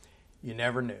 You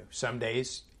never knew. Some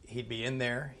days he'd be in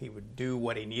there, he would do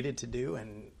what he needed to do,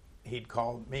 and he'd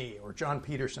call me or John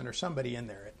Peterson or somebody in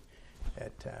there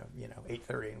at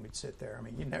 8:30, and we'd sit there. I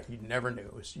mean, you never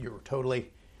knew. You were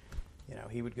totally,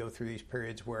 he would go through these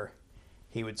periods where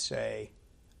he would say,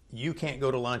 you can't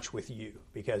go to lunch with you,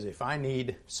 because if I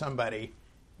need somebody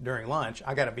during lunch,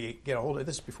 I got to get a hold of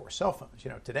this before cell phones.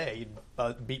 Today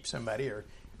you'd beep somebody or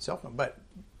cell phone, but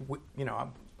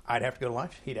I'd have to go to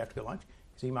lunch. He'd have to go to lunch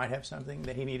because he might have something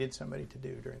that he needed somebody to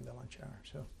do during the lunch hour.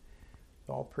 So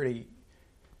all pretty,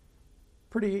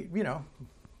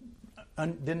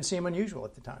 didn't seem unusual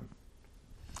at the time.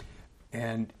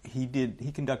 And he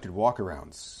conducted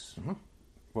walkarounds. Mm-hmm.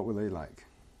 What were they like?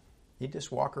 He'd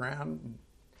just walk around and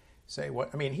say what.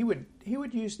 I mean, he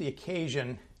would use the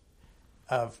occasion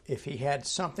of if he had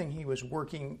something he was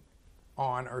working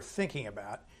on or thinking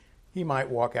about, he might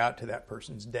walk out to that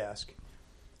person's desk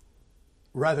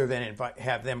rather than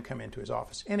have them come into his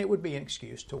office. And it would be an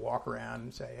excuse to walk around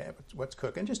and say, hey, what's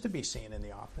cooking, just to be seen in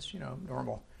the office,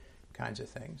 normal kinds of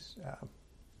things.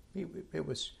 It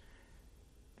was,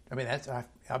 I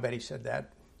bet he said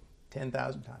that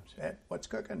 10,000 times. Hey, what's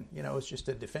cooking? It's just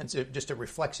a defensive, just a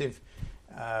reflexive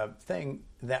thing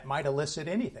that might elicit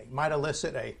anything. Might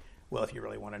elicit well, if you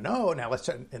really want to know, now let's,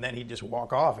 and then he'd just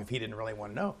walk off if he didn't really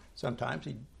want to know. Sometimes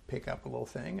he'd pick up a little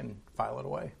thing and file it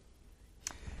away.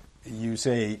 You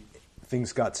say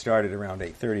things got started around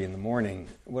 8:30 in the morning.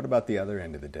 What about the other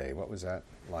end of the day? What was that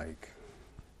like?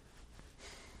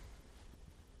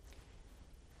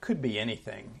 Could be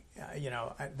anything.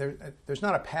 There's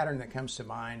not a pattern that comes to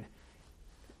mind.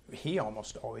 He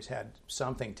almost always had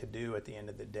something to do at the end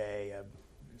of the day, a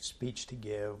speech to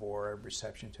give or a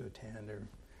reception to attend or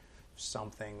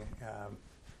something.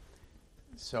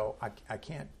 So I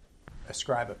can't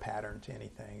ascribe a pattern to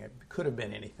anything. It could have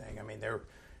been anything. I mean, there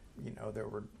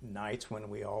were nights when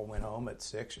we all went home at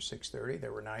 6 or 6:30.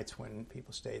 There were nights when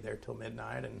people stayed there till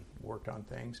midnight and worked on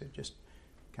things. It just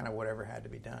kind of whatever had to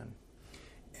be done.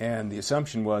 And the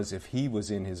assumption was if he was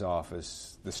in his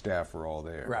office, the staff were all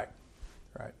there. Right.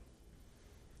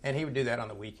 And he would do that on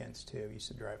the weekends, too. He used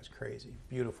to drive us crazy.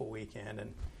 Beautiful weekend,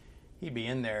 and he'd be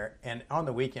in there. And on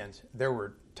the weekends, there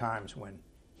were times when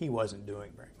he wasn't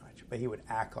doing very much, but he would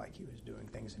act like he was doing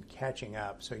things and catching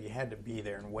up. So you had to be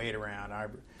there and wait around. I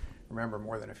remember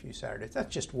more than a few Saturdays.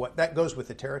 That's just that goes with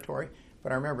the territory.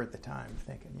 But I remember at the time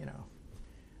thinking,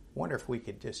 wonder if we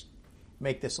could just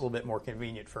make this a little bit more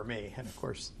convenient for me. And, of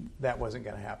course, that wasn't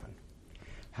going to happen.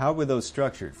 How were those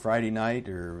structured? Friday night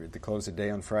or at the close of the day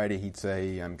on Friday, he'd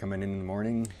say, I'm coming in the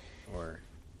morning? Or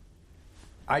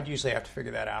I'd usually have to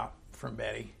figure that out from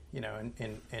Betty,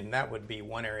 and that would be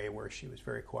one area where she was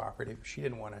very cooperative. She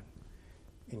didn't want to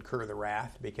incur the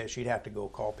wrath because she'd have to go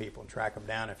call people and track them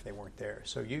down if they weren't there.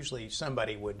 So usually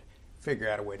somebody would figure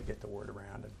out a way to get the word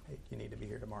around and, hey, you need to be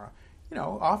here tomorrow.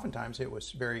 Oftentimes it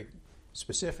was very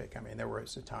specific. I mean, there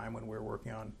was a time when we were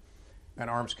working on an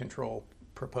arms control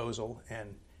proposal,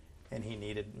 and he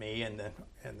needed me and the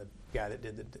guy that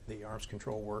did the arms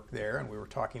control work there, and we were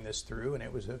talking this through, and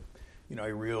it was a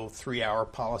real 3-hour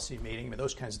policy meeting. I mean,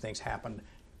 those kinds of things happened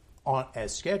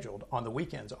as scheduled on the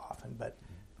weekends often, but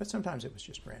sometimes it was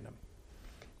just random.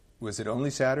 Was it only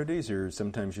Saturdays, or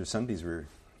sometimes your Sundays were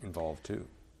involved too?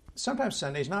 Sometimes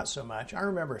Sundays, not so much. I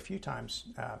remember a few times.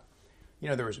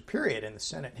 There was a period in the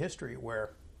Senate history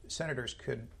where senators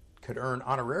could earn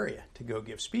honoraria to go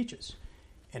give speeches.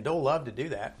 And Dole loved to do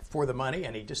that for the money,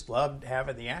 and he just loved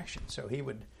having the action. So he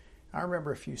would, I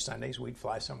remember a few Sundays we'd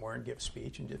fly somewhere and give a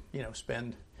speech and just,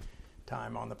 spend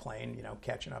time on the plane,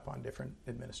 catching up on different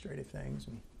administrative things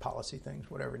and policy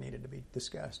things, whatever needed to be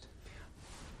discussed.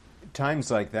 Times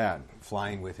like that,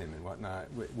 flying with him and whatnot,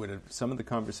 would some of the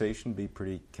conversation be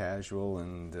pretty casual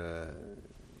and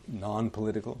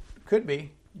non-political? Could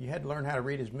be. You had to learn how to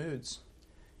read his moods.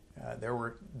 There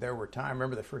were times. I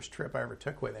remember the first trip I ever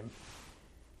took with him.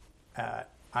 I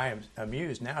am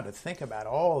amused now to think about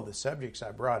all of the subjects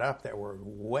I brought up that were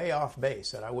way off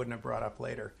base that I wouldn't have brought up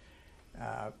later.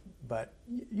 But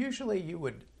usually you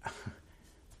would.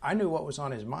 I knew what was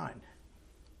on his mind.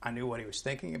 I knew what he was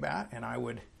thinking about, and I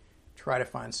would try to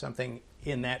find something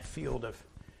in that field of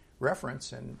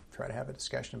reference and try to have a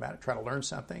discussion about it, try to learn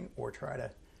something, or try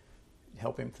to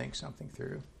help him think something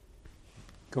through.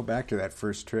 Go back to that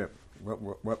first trip.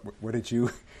 What did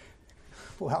you?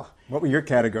 Well, what were your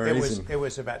categories? It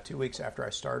was about 2 weeks after I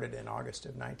started in August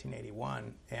of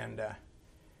 1981, and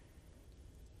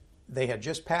they had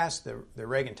just passed the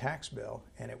Reagan tax bill,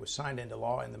 and it was signed into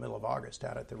law in the middle of August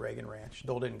out at the Reagan Ranch.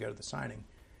 Dole didn't go to the signing,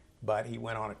 but he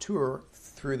went on a tour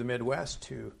through the Midwest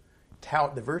to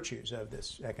tout the virtues of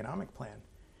this economic plan.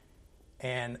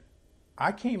 And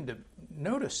I came to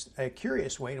notice a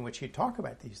curious way in which he'd talk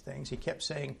about these things. He kept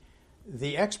saying,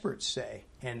 the experts say,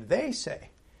 and they say.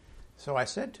 So I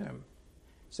said to him,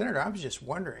 Senator, I was just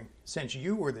wondering, since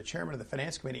you were the chairman of the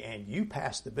Finance Committee and you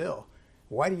passed the bill,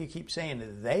 why do you keep saying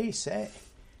they say?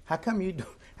 How come you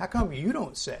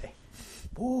don't say?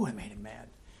 Boy, it made him mad.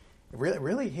 It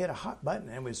really hit a hot button.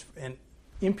 It was an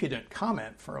impudent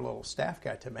comment for a little staff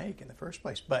guy to make in the first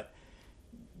place. But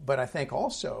I think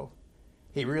also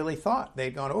he really thought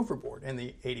they'd gone overboard in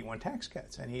the 81 tax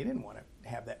cuts, and he didn't want to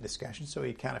have that discussion, so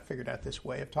he kind of figured out this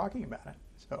way of talking about it.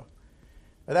 So,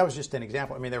 but that was just an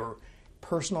example. I mean, there were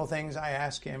personal things I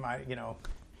asked him,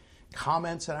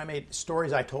 comments that I made,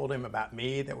 stories I told him about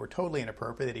me that were totally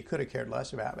inappropriate that he could have cared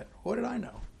less about, but what did I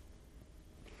know?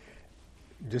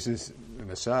 Just as an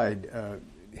aside,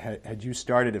 had you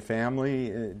started a family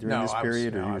during this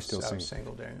period, or you were still single? I was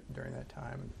single during that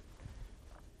time.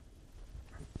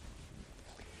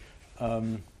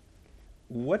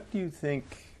 What do you think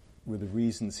were the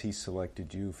reasons he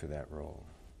selected you for that role?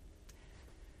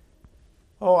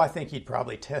 Oh, I think he'd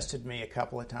probably tested me a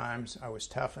couple of times. I was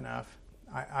tough enough.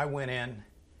 I went in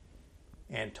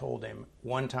and told him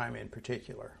one time in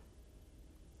particular,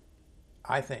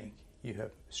 I think you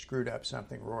have screwed up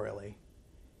something royally,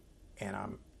 and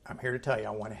I'm here to tell you,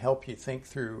 I want to help you think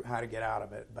through how to get out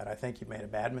of it, but I think you've made a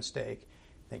bad mistake.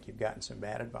 I think you've gotten some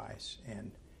bad advice,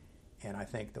 and I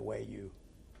think the way you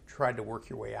tried to work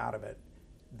your way out of it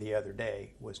the other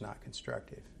day was not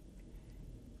constructive.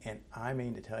 And I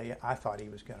mean to tell you, I thought he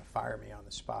was going to fire me on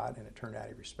the spot, and it turned out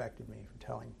he respected me for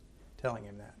telling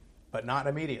him that. But not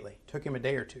immediately. It took him a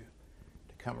day or two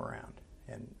to come around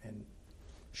and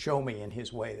show me in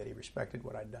his way that he respected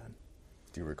what I'd done.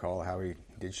 Do you recall how he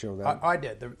did show that? I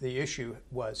did. The issue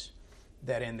was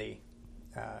that in the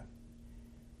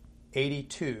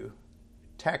 82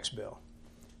 tax bill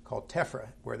called TEFRA,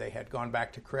 where they had gone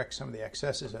back to correct some of the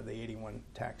excesses of the 81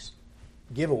 tax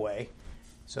giveaway,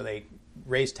 so they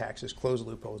raised taxes, closed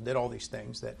loopholes, did all these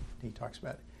things that he talks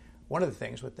about. One of the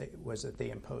things was that they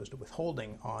imposed a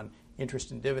withholding on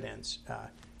interest and dividends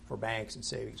for banks and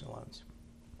savings and loans.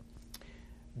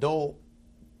 Dole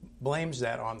blames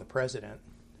that on the president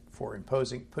for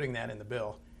putting that in the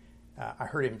bill. I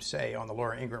heard him say on the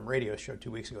Laura Ingraham radio show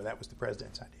 2 weeks ago that was the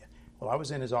president's idea. Well, I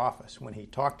was in his office when he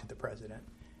talked to the president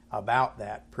about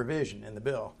that provision in the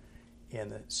bill in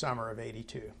the summer of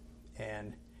 82.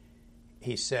 And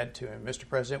he said to him, Mr.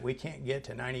 President, we can't get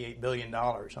to $98 billion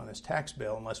on this tax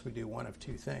bill unless we do one of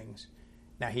two things.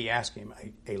 Now, he asked him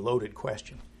a loaded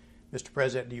question. Mr.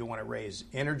 President, do you want to raise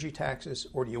energy taxes,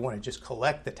 or do you want to just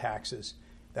collect the taxes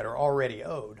that are already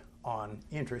owed on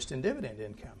interest and dividend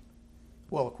income?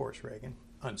 Well, of course, Reagan,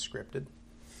 unscripted,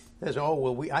 says,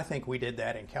 I think we did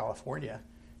that in California.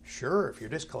 Sure, if you're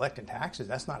just collecting taxes,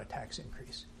 that's not a tax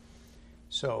increase.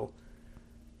 So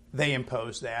they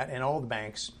imposed that, and all the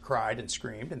banks cried and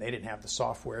screamed, and they didn't have the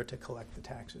software to collect the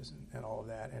taxes and all of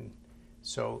that. And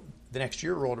so the next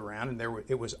year rolled around, and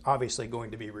it was obviously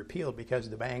going to be repealed because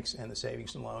the banks and the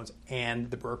savings and loans and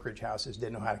the brokerage houses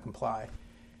didn't know how to comply.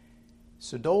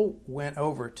 So Dole went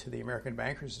over to the American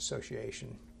Bankers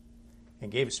Association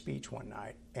and gave a speech one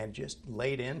night and just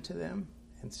laid into them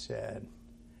and said,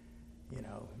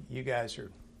 you guys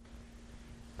are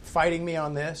fighting me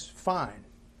on this, fine.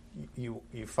 You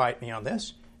fight me on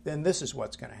this, then this is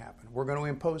what's going to happen. We're going to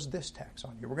impose this tax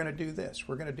on you. We're going to do this.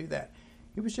 We're going to do that.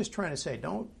 He was just trying to say,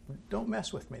 don't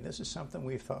mess with me. This is something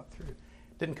we've thought through.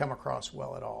 Didn't come across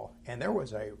well at all. And there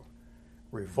was a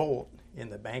revolt in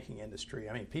the banking industry.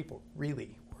 I mean, people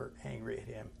really were angry at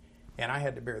him. And I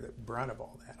had to bear the brunt of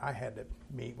all that. I had to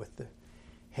meet with the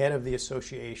head of the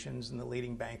associations and the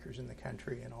leading bankers in the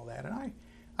country and all that. And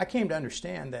I came to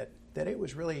understand that it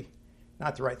was really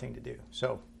not the right thing to do.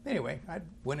 So anyway, I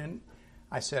went in.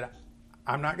 I said,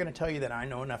 I'm not going to tell you that I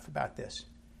know enough about this,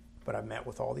 but I've met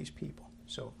with all these people.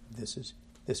 So this is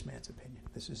this man's opinion.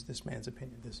 This is this man's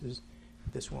opinion. This is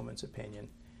this woman's opinion.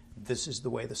 This is the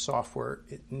way the software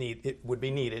it would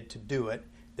be needed to do it.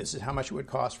 This is how much it would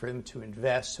cost for them to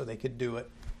invest so they could do it.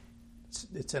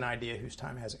 It's an idea whose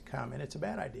time hasn't come, and it's a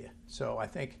bad idea. So I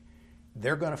think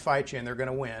they're going to fight you, and they're going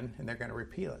to win, and they're going to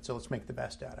repeal it. So let's make the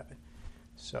best out of it.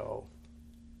 So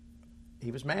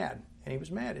he was mad, and he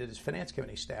was mad at his finance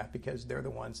committee staff because they're the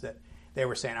ones that they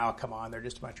were saying, oh, come on, they're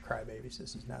just a bunch of crybabies.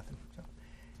 This is nothing. So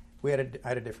I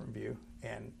had a different view,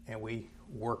 and we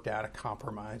worked out a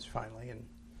compromise finally, and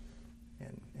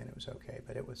it was okay.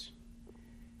 But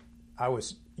I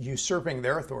was usurping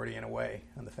their authority in a way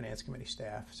on the finance committee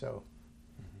staff, so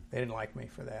they didn't like me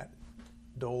for that.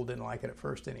 Dole didn't like it at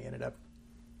first, and he ended up,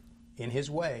 in his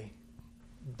way,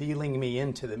 dealing me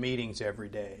into the meetings every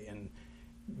day and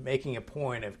making a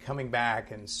point of coming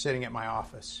back and sitting in my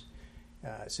office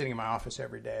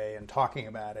every day and talking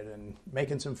about it and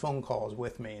making some phone calls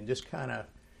with me, and just kind of,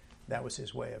 that was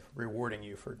his way of rewarding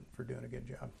you for doing a good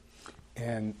job.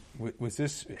 And was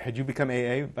this, had you become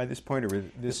AA by this point, or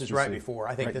this is right before?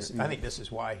 I think this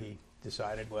is why he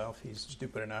decided, well, if he's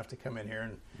stupid enough to come in here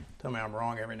and tell me I'm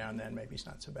wrong every now and then, maybe he's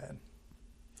not so bad.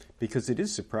 Because it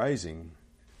is surprising,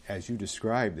 as you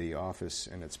describe the office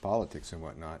and its politics and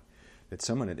whatnot, that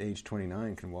someone at age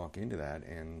 29 can walk into that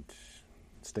and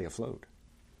stay afloat.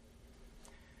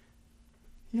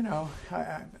 You know,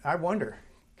 I wonder,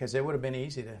 because it would have been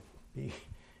easy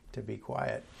to be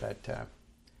quiet, but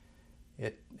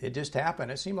it just happened.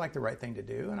 It seemed like the right thing to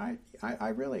do, and I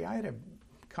had a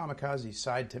kamikaze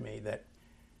side to me that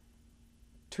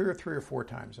 2 or 3 or 4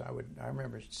 times I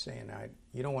remember saying,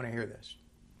 you don't want to hear this,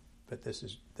 but this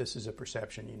is a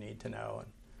perception you need to know,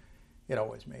 and it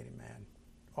always made him mad.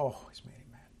 Always made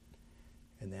him mad.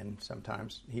 And then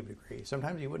sometimes he would agree.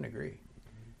 Sometimes he wouldn't agree.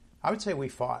 I would say we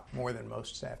fought more than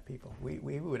most staff people. We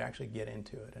would actually get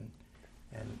into it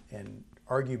and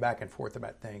argue back and forth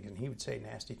about things, and he would say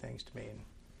nasty things to me, and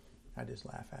I'd just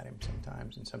laugh at him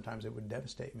sometimes, and sometimes it would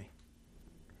devastate me.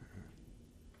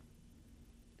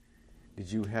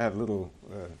 Did you have little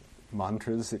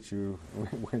mantras that you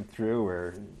went through,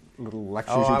 or little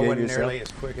lectures you gave yourself? I wasn't nearly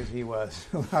as quick as he was.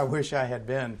 I wish I had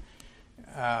been.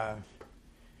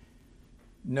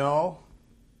 No,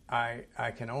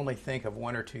 I can only think of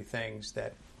 1 or 2 things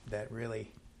that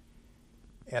really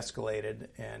escalated,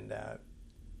 and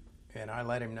I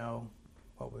let him know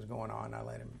what was going on. I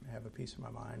let him have a piece of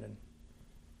my mind, and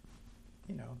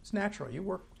you know, it's natural. You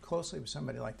work closely with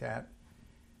somebody like that,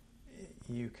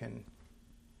 you can.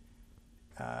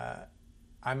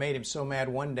 I made him so mad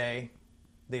one day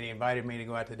that he invited me to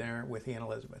go out to dinner with he and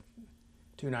Elizabeth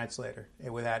 2 nights later,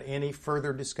 and without any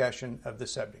further discussion of the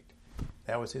subject.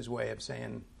 That was his way of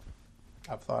saying,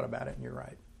 I've thought about it and you're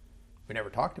right. We never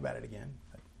talked about it again.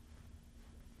 But.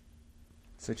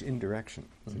 Such indirection.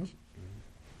 Mm-hmm.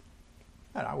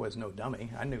 And I was no dummy.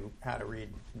 I knew how to read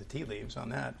the tea leaves on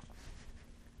that.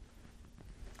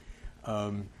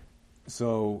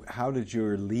 So how did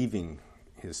your leaving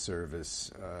his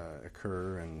service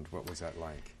occur, and what was that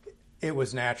like? It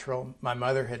was natural. My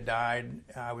mother had died.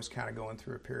 I was kind of going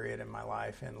through a period in my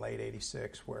life in late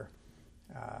 '86 where,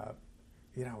 I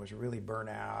was really burnt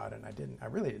out, and I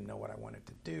really didn't know what I wanted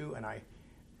to do. And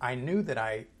I knew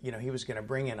that he was going to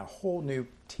bring in a whole new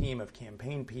team of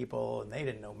campaign people, and they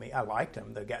didn't know me. I liked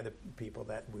them, the people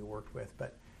that we worked with,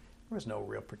 but there was no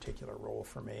real particular role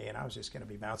for me, and I was just going to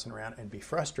be bouncing around and be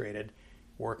frustrated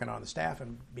working on the staff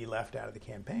and be left out of the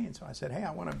campaign. So I said, hey,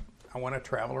 I want to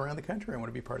travel around the country. I want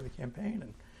to be part of the campaign,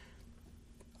 and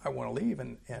I want to leave.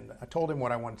 And I told him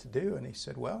what I wanted to do, and he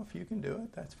said, well, if you can do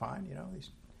it, that's fine.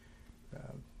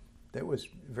 That was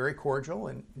very cordial,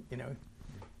 and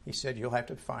he said, you'll have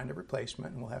to find a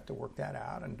replacement, and we'll have to work that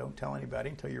out, and don't tell anybody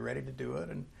until you're ready to do it,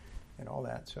 and all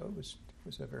that. So it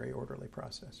was a very orderly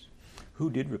process. Who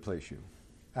did replace you?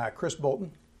 Chris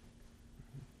Bolton.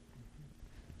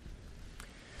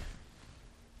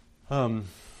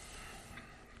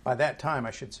 By that time,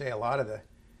 I should say, a lot of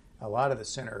the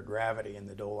center of gravity in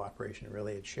the Dole operation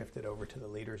really had shifted over to the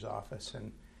leader's office,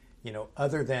 and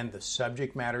other than the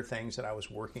subject matter things that I was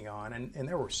working on, and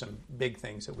there were some big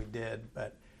things that we did,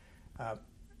 but I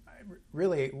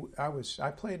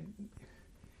played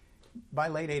by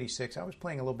late '86, I was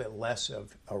playing a little bit less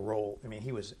of a role. I mean,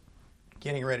 he was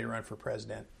getting ready to run for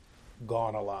president,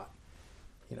 gone a lot.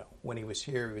 When he was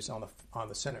here, he was on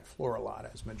the Senate floor a lot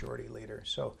as majority leader.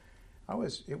 So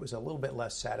it was a little bit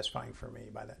less satisfying for me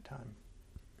by that time.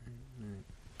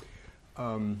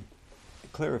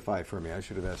 Clarify for me, I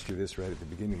should have asked you this right at the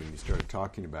beginning when you started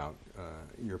talking about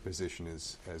your position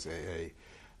as AA.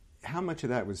 How much of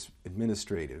that was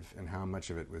administrative and how much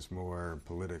of it was more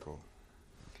political?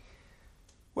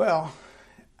 Well,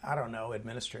 I don't know,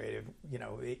 administrative.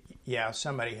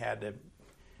 Somebody had to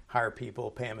hire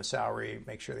people, pay them a salary,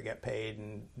 make sure they got paid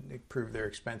and prove their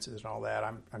expenses and all that.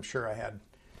 I'm sure I had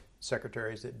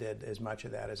secretaries that did as much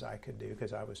of that as I could do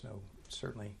because I was no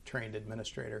certainly trained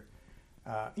administrator.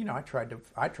 I tried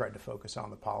to focus on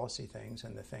the policy things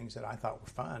and the things that I thought were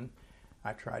fun.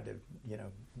 I tried to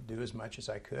do as much as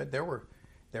I could. There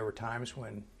were times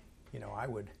when I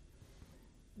would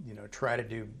try to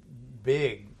do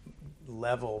big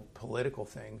level political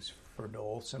things for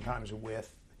Dole, sometimes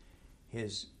with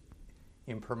his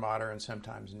imprimatur and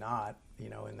sometimes not.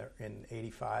 In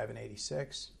 '85 and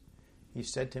 '86, he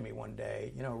said to me one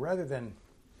day, rather than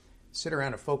sit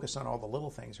around and focus on all the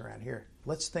little things around here,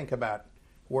 let's think about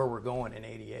where we're going in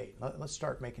 '88. Let's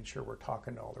start making sure we're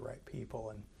talking to all the right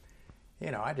people. And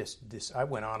I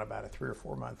went on about a 3 or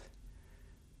 4 month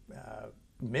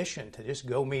mission to just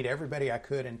go meet everybody I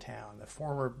could in town, the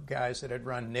former guys that had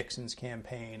run Nixon's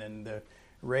campaign and the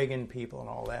Reagan people and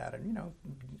all that, and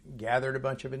gathered a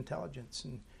bunch of intelligence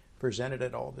and presented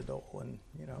it all to Dole. And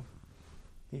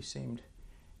he seemed,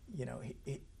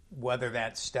 whether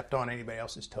that stepped on anybody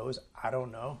else's toes, I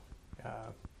don't know,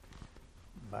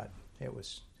 but it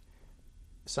was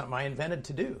something I invented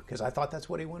to do because I thought that's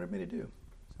what he wanted me to do.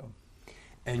 So.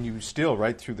 And you still,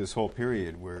 right through this whole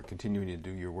period, were continuing to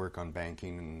do your work on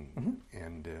banking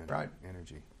and right.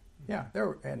 energy. Yeah,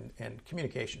 and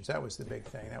communications. That was the big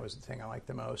thing. That was the thing I liked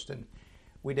the most. And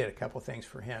we did a couple things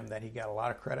for him that he got a lot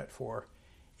of credit for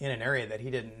in an area that he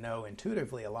didn't know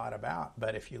intuitively a lot about.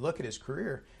 But if you look at his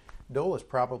career, Dole has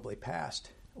probably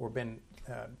passed or been,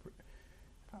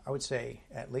 I would say,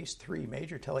 at least 3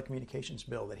 major telecommunications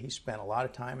bill that he spent a lot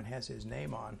of time and has his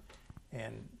name on.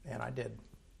 And I did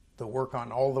the work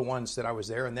on all the ones that I was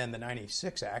there, and then the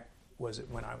 '96 Act was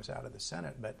when I was out of the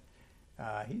Senate. But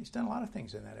he's done a lot of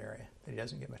things in that area that he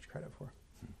doesn't get much credit for.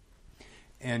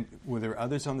 And were there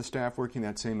others on the staff working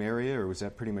that same area, or was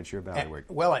that pretty much your bailiwick?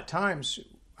 Well, at times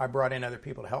I brought in other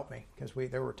people to help me because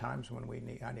there were times when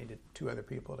I needed 2 other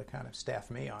people to kind of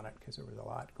staff me on it because there was a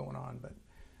lot going on. But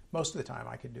most of the time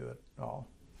I could do it all.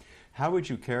 How would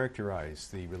you characterize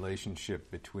the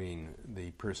relationship between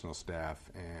the personal staff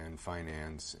and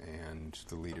finance and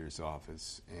the leader's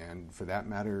office, and for that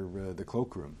matter, the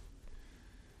cloakroom?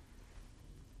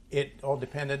 It all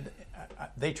depended.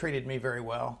 They treated me very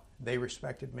well. They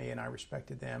respected me, and I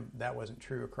respected them. That wasn't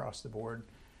true across the board.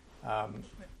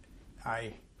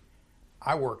 I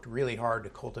worked really hard to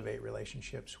cultivate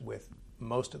relationships with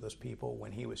most of those people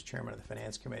when he was chairman of the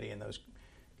finance committee, and those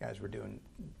guys were doing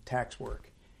tax work.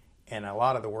 And a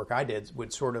lot of the work I did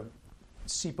would sort of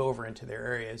seep over into their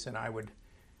areas, and I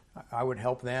would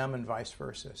help them and vice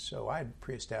versa. So I had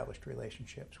pre-established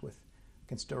relationships with. I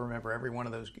can still remember every one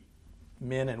of those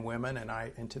men and women,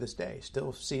 and to this day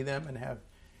still see them and have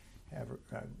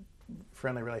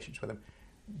friendly relations with them.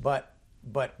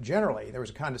 But generally, there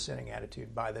was a condescending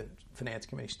attitude by the finance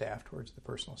committee staff towards the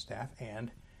personal staff, and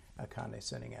a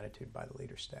condescending attitude by the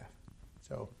leader's staff.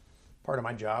 So part of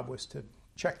my job was to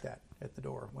check that at the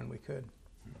door when we could.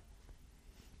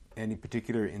 Any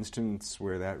particular instance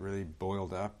where that really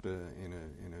boiled up in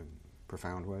a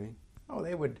profound way? Oh,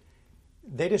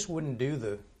 they just wouldn't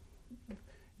do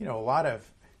a lot of,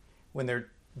 when they're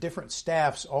different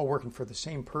staffs all working for the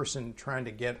same person trying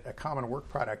to get a common work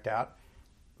product out,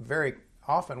 very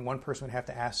often one person would have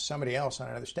to ask somebody else on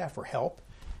another staff for help,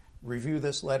 review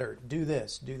this letter, do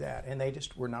this, do that, and they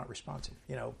just were not responsive.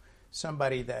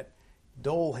 Somebody that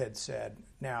Dole had said,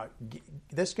 now,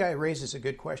 this guy raises a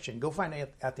good question. Go find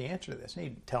out the answer to this. And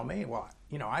he'd tell me, well,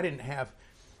 I didn't have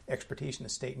expertise in the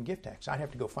state and gift tax. I'd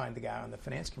have to go find the guy on the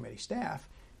finance committee staff,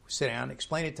 sit down,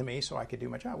 explain it to me so I could do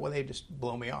my job. Well, they'd just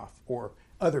blow me off. Or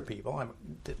other people.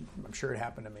 I'm sure it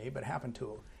happened to me, but it happened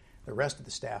to the rest of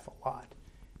the staff a lot.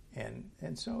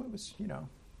 And so it was,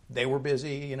 they were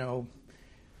busy,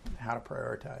 how to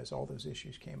prioritize. All those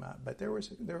issues came up. But there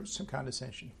was some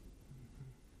condescension.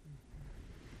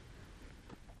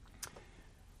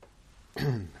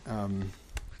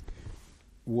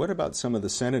 What about some of the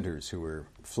senators who were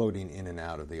floating in and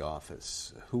out of the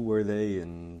office? Who were they,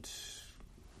 and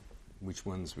which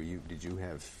ones did you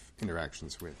have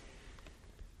interactions with?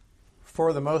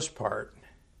 For the most part,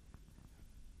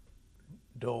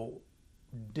 Dole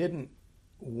didn't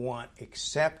want,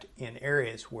 except in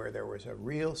areas where there was a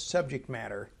real subject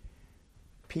matter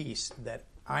piece that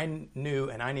I knew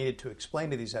and I needed to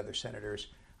explain to these other senators,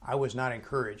 I was not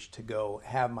encouraged to go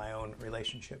have my own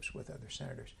relationships with other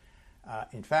senators.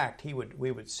 In fact,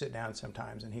 we would sit down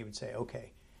sometimes and he would say,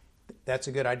 okay, that's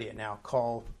a good idea. Now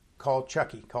call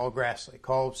Chucky, call Grassley,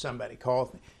 call somebody,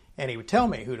 and he would tell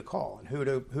me who to call and who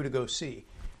to go see.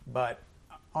 But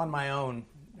on my own,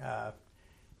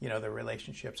 the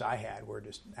relationships I had were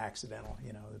just accidental.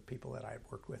 The people that I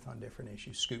worked with on different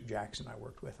issues. Scoop Jackson I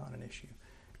worked with on an issue.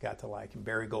 Got to like him.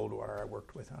 Barry Goldwater I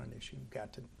worked with on an issue.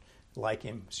 Got to like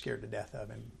him, scared to death of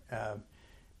him.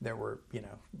 There were,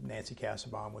 Nancy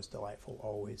Kassebaum was delightful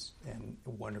always and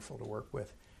wonderful to work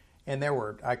with. And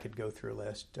I could go through a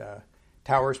list.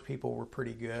 Towers people were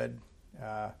pretty good.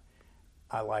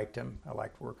 I liked them. I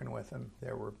liked working with them.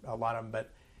 There were a lot of them,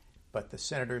 but the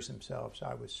senators themselves,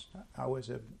 I was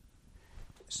a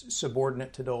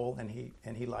subordinate to Dole, and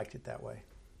he liked it that way.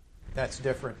 That's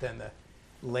different than the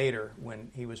later when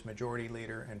he was majority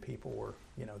leader and people were,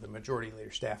 the majority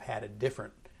leader staff had a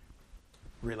different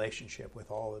relationship with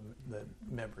all the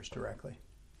members directly.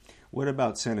 What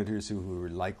about senators who were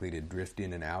likely to drift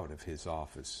in and out of his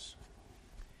office?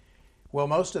 Well,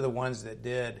 most of the ones that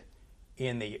did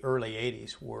in the early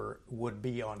 80s would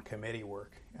be on committee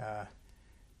work,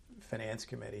 finance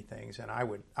committee things, and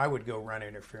I would go run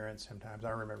interference sometimes. I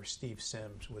remember Steve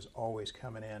Sims was always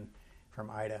coming in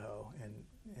from Idaho,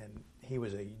 and he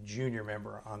was a junior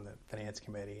member on the finance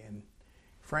committee, and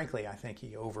frankly, I think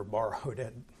he overborrowed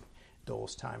at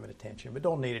Dole's time and attention, but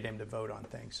Dole needed him to vote on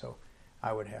things, so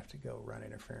I would have to go run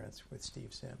interference with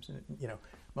Steve Sims. And,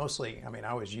 mostly,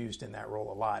 I was used in that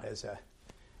role a lot as a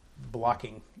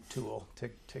blocking tool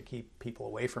to keep people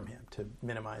away from him, to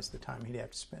minimize the time he'd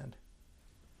have to spend.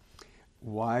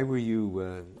 Why did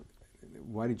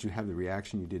you have the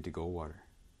reaction you did to Goldwater?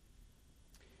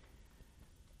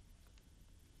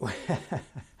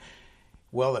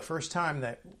 Well, the first time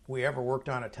that we ever worked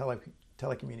on a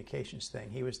telecommunications thing,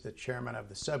 he was the chairman of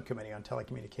the subcommittee on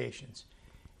telecommunications,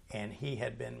 and he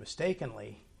had been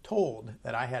mistakenly told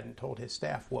that I hadn't told his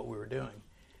staff what we were doing.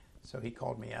 So he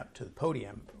called me up to the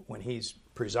podium when he's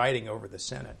presiding over the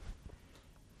Senate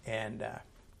and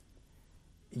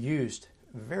used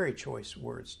very choice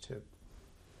words to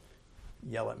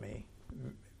yell at me,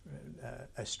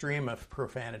 a stream of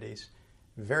profanities,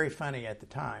 very funny at the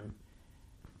time,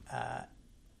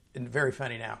 and very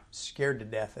funny now, scared to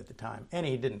death at the time, and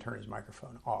he didn't turn his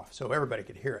microphone off, so everybody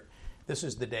could hear it. This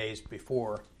is the days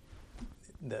before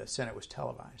the Senate was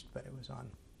televised, but it was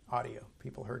on audio.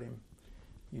 People heard him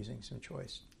using some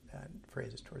choice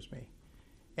phrases towards me.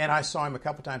 And I saw him a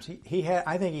couple times.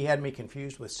 I think he had me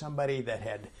confused with somebody that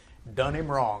had done him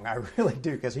wrong. I really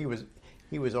do, because he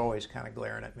was always kind of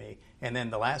glaring at me. And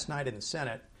then the last night in the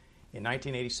Senate, in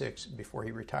 1986, before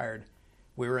he retired,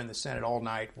 we were in the Senate all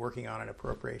night working on an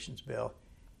appropriations bill,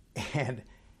 and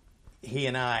he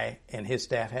and I and his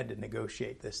staff had to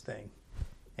negotiate this thing.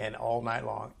 And all night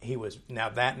long,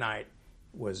 that night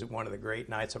was one of the great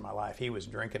nights of my life. He was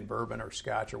drinking bourbon or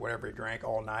scotch or whatever he drank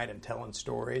all night and telling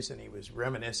stories, and he was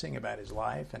reminiscing about his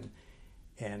life.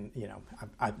 And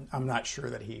I'm not sure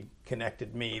that he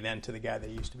connected me then to the guy that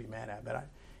he used to be mad at, but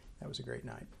that was a great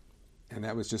night. And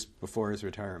that was just before his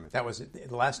retirement? That was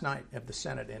the last night of the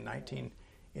Senate in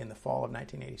the fall of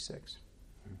 1986.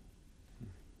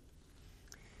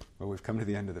 Well, we've come to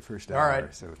the end of the first hour, all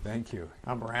right. So thank you.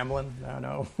 I'm rambling?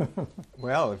 No.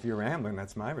 Well, if you're rambling,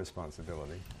 that's my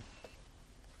responsibility.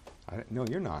 No,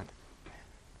 you're not.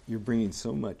 You're bringing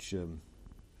so much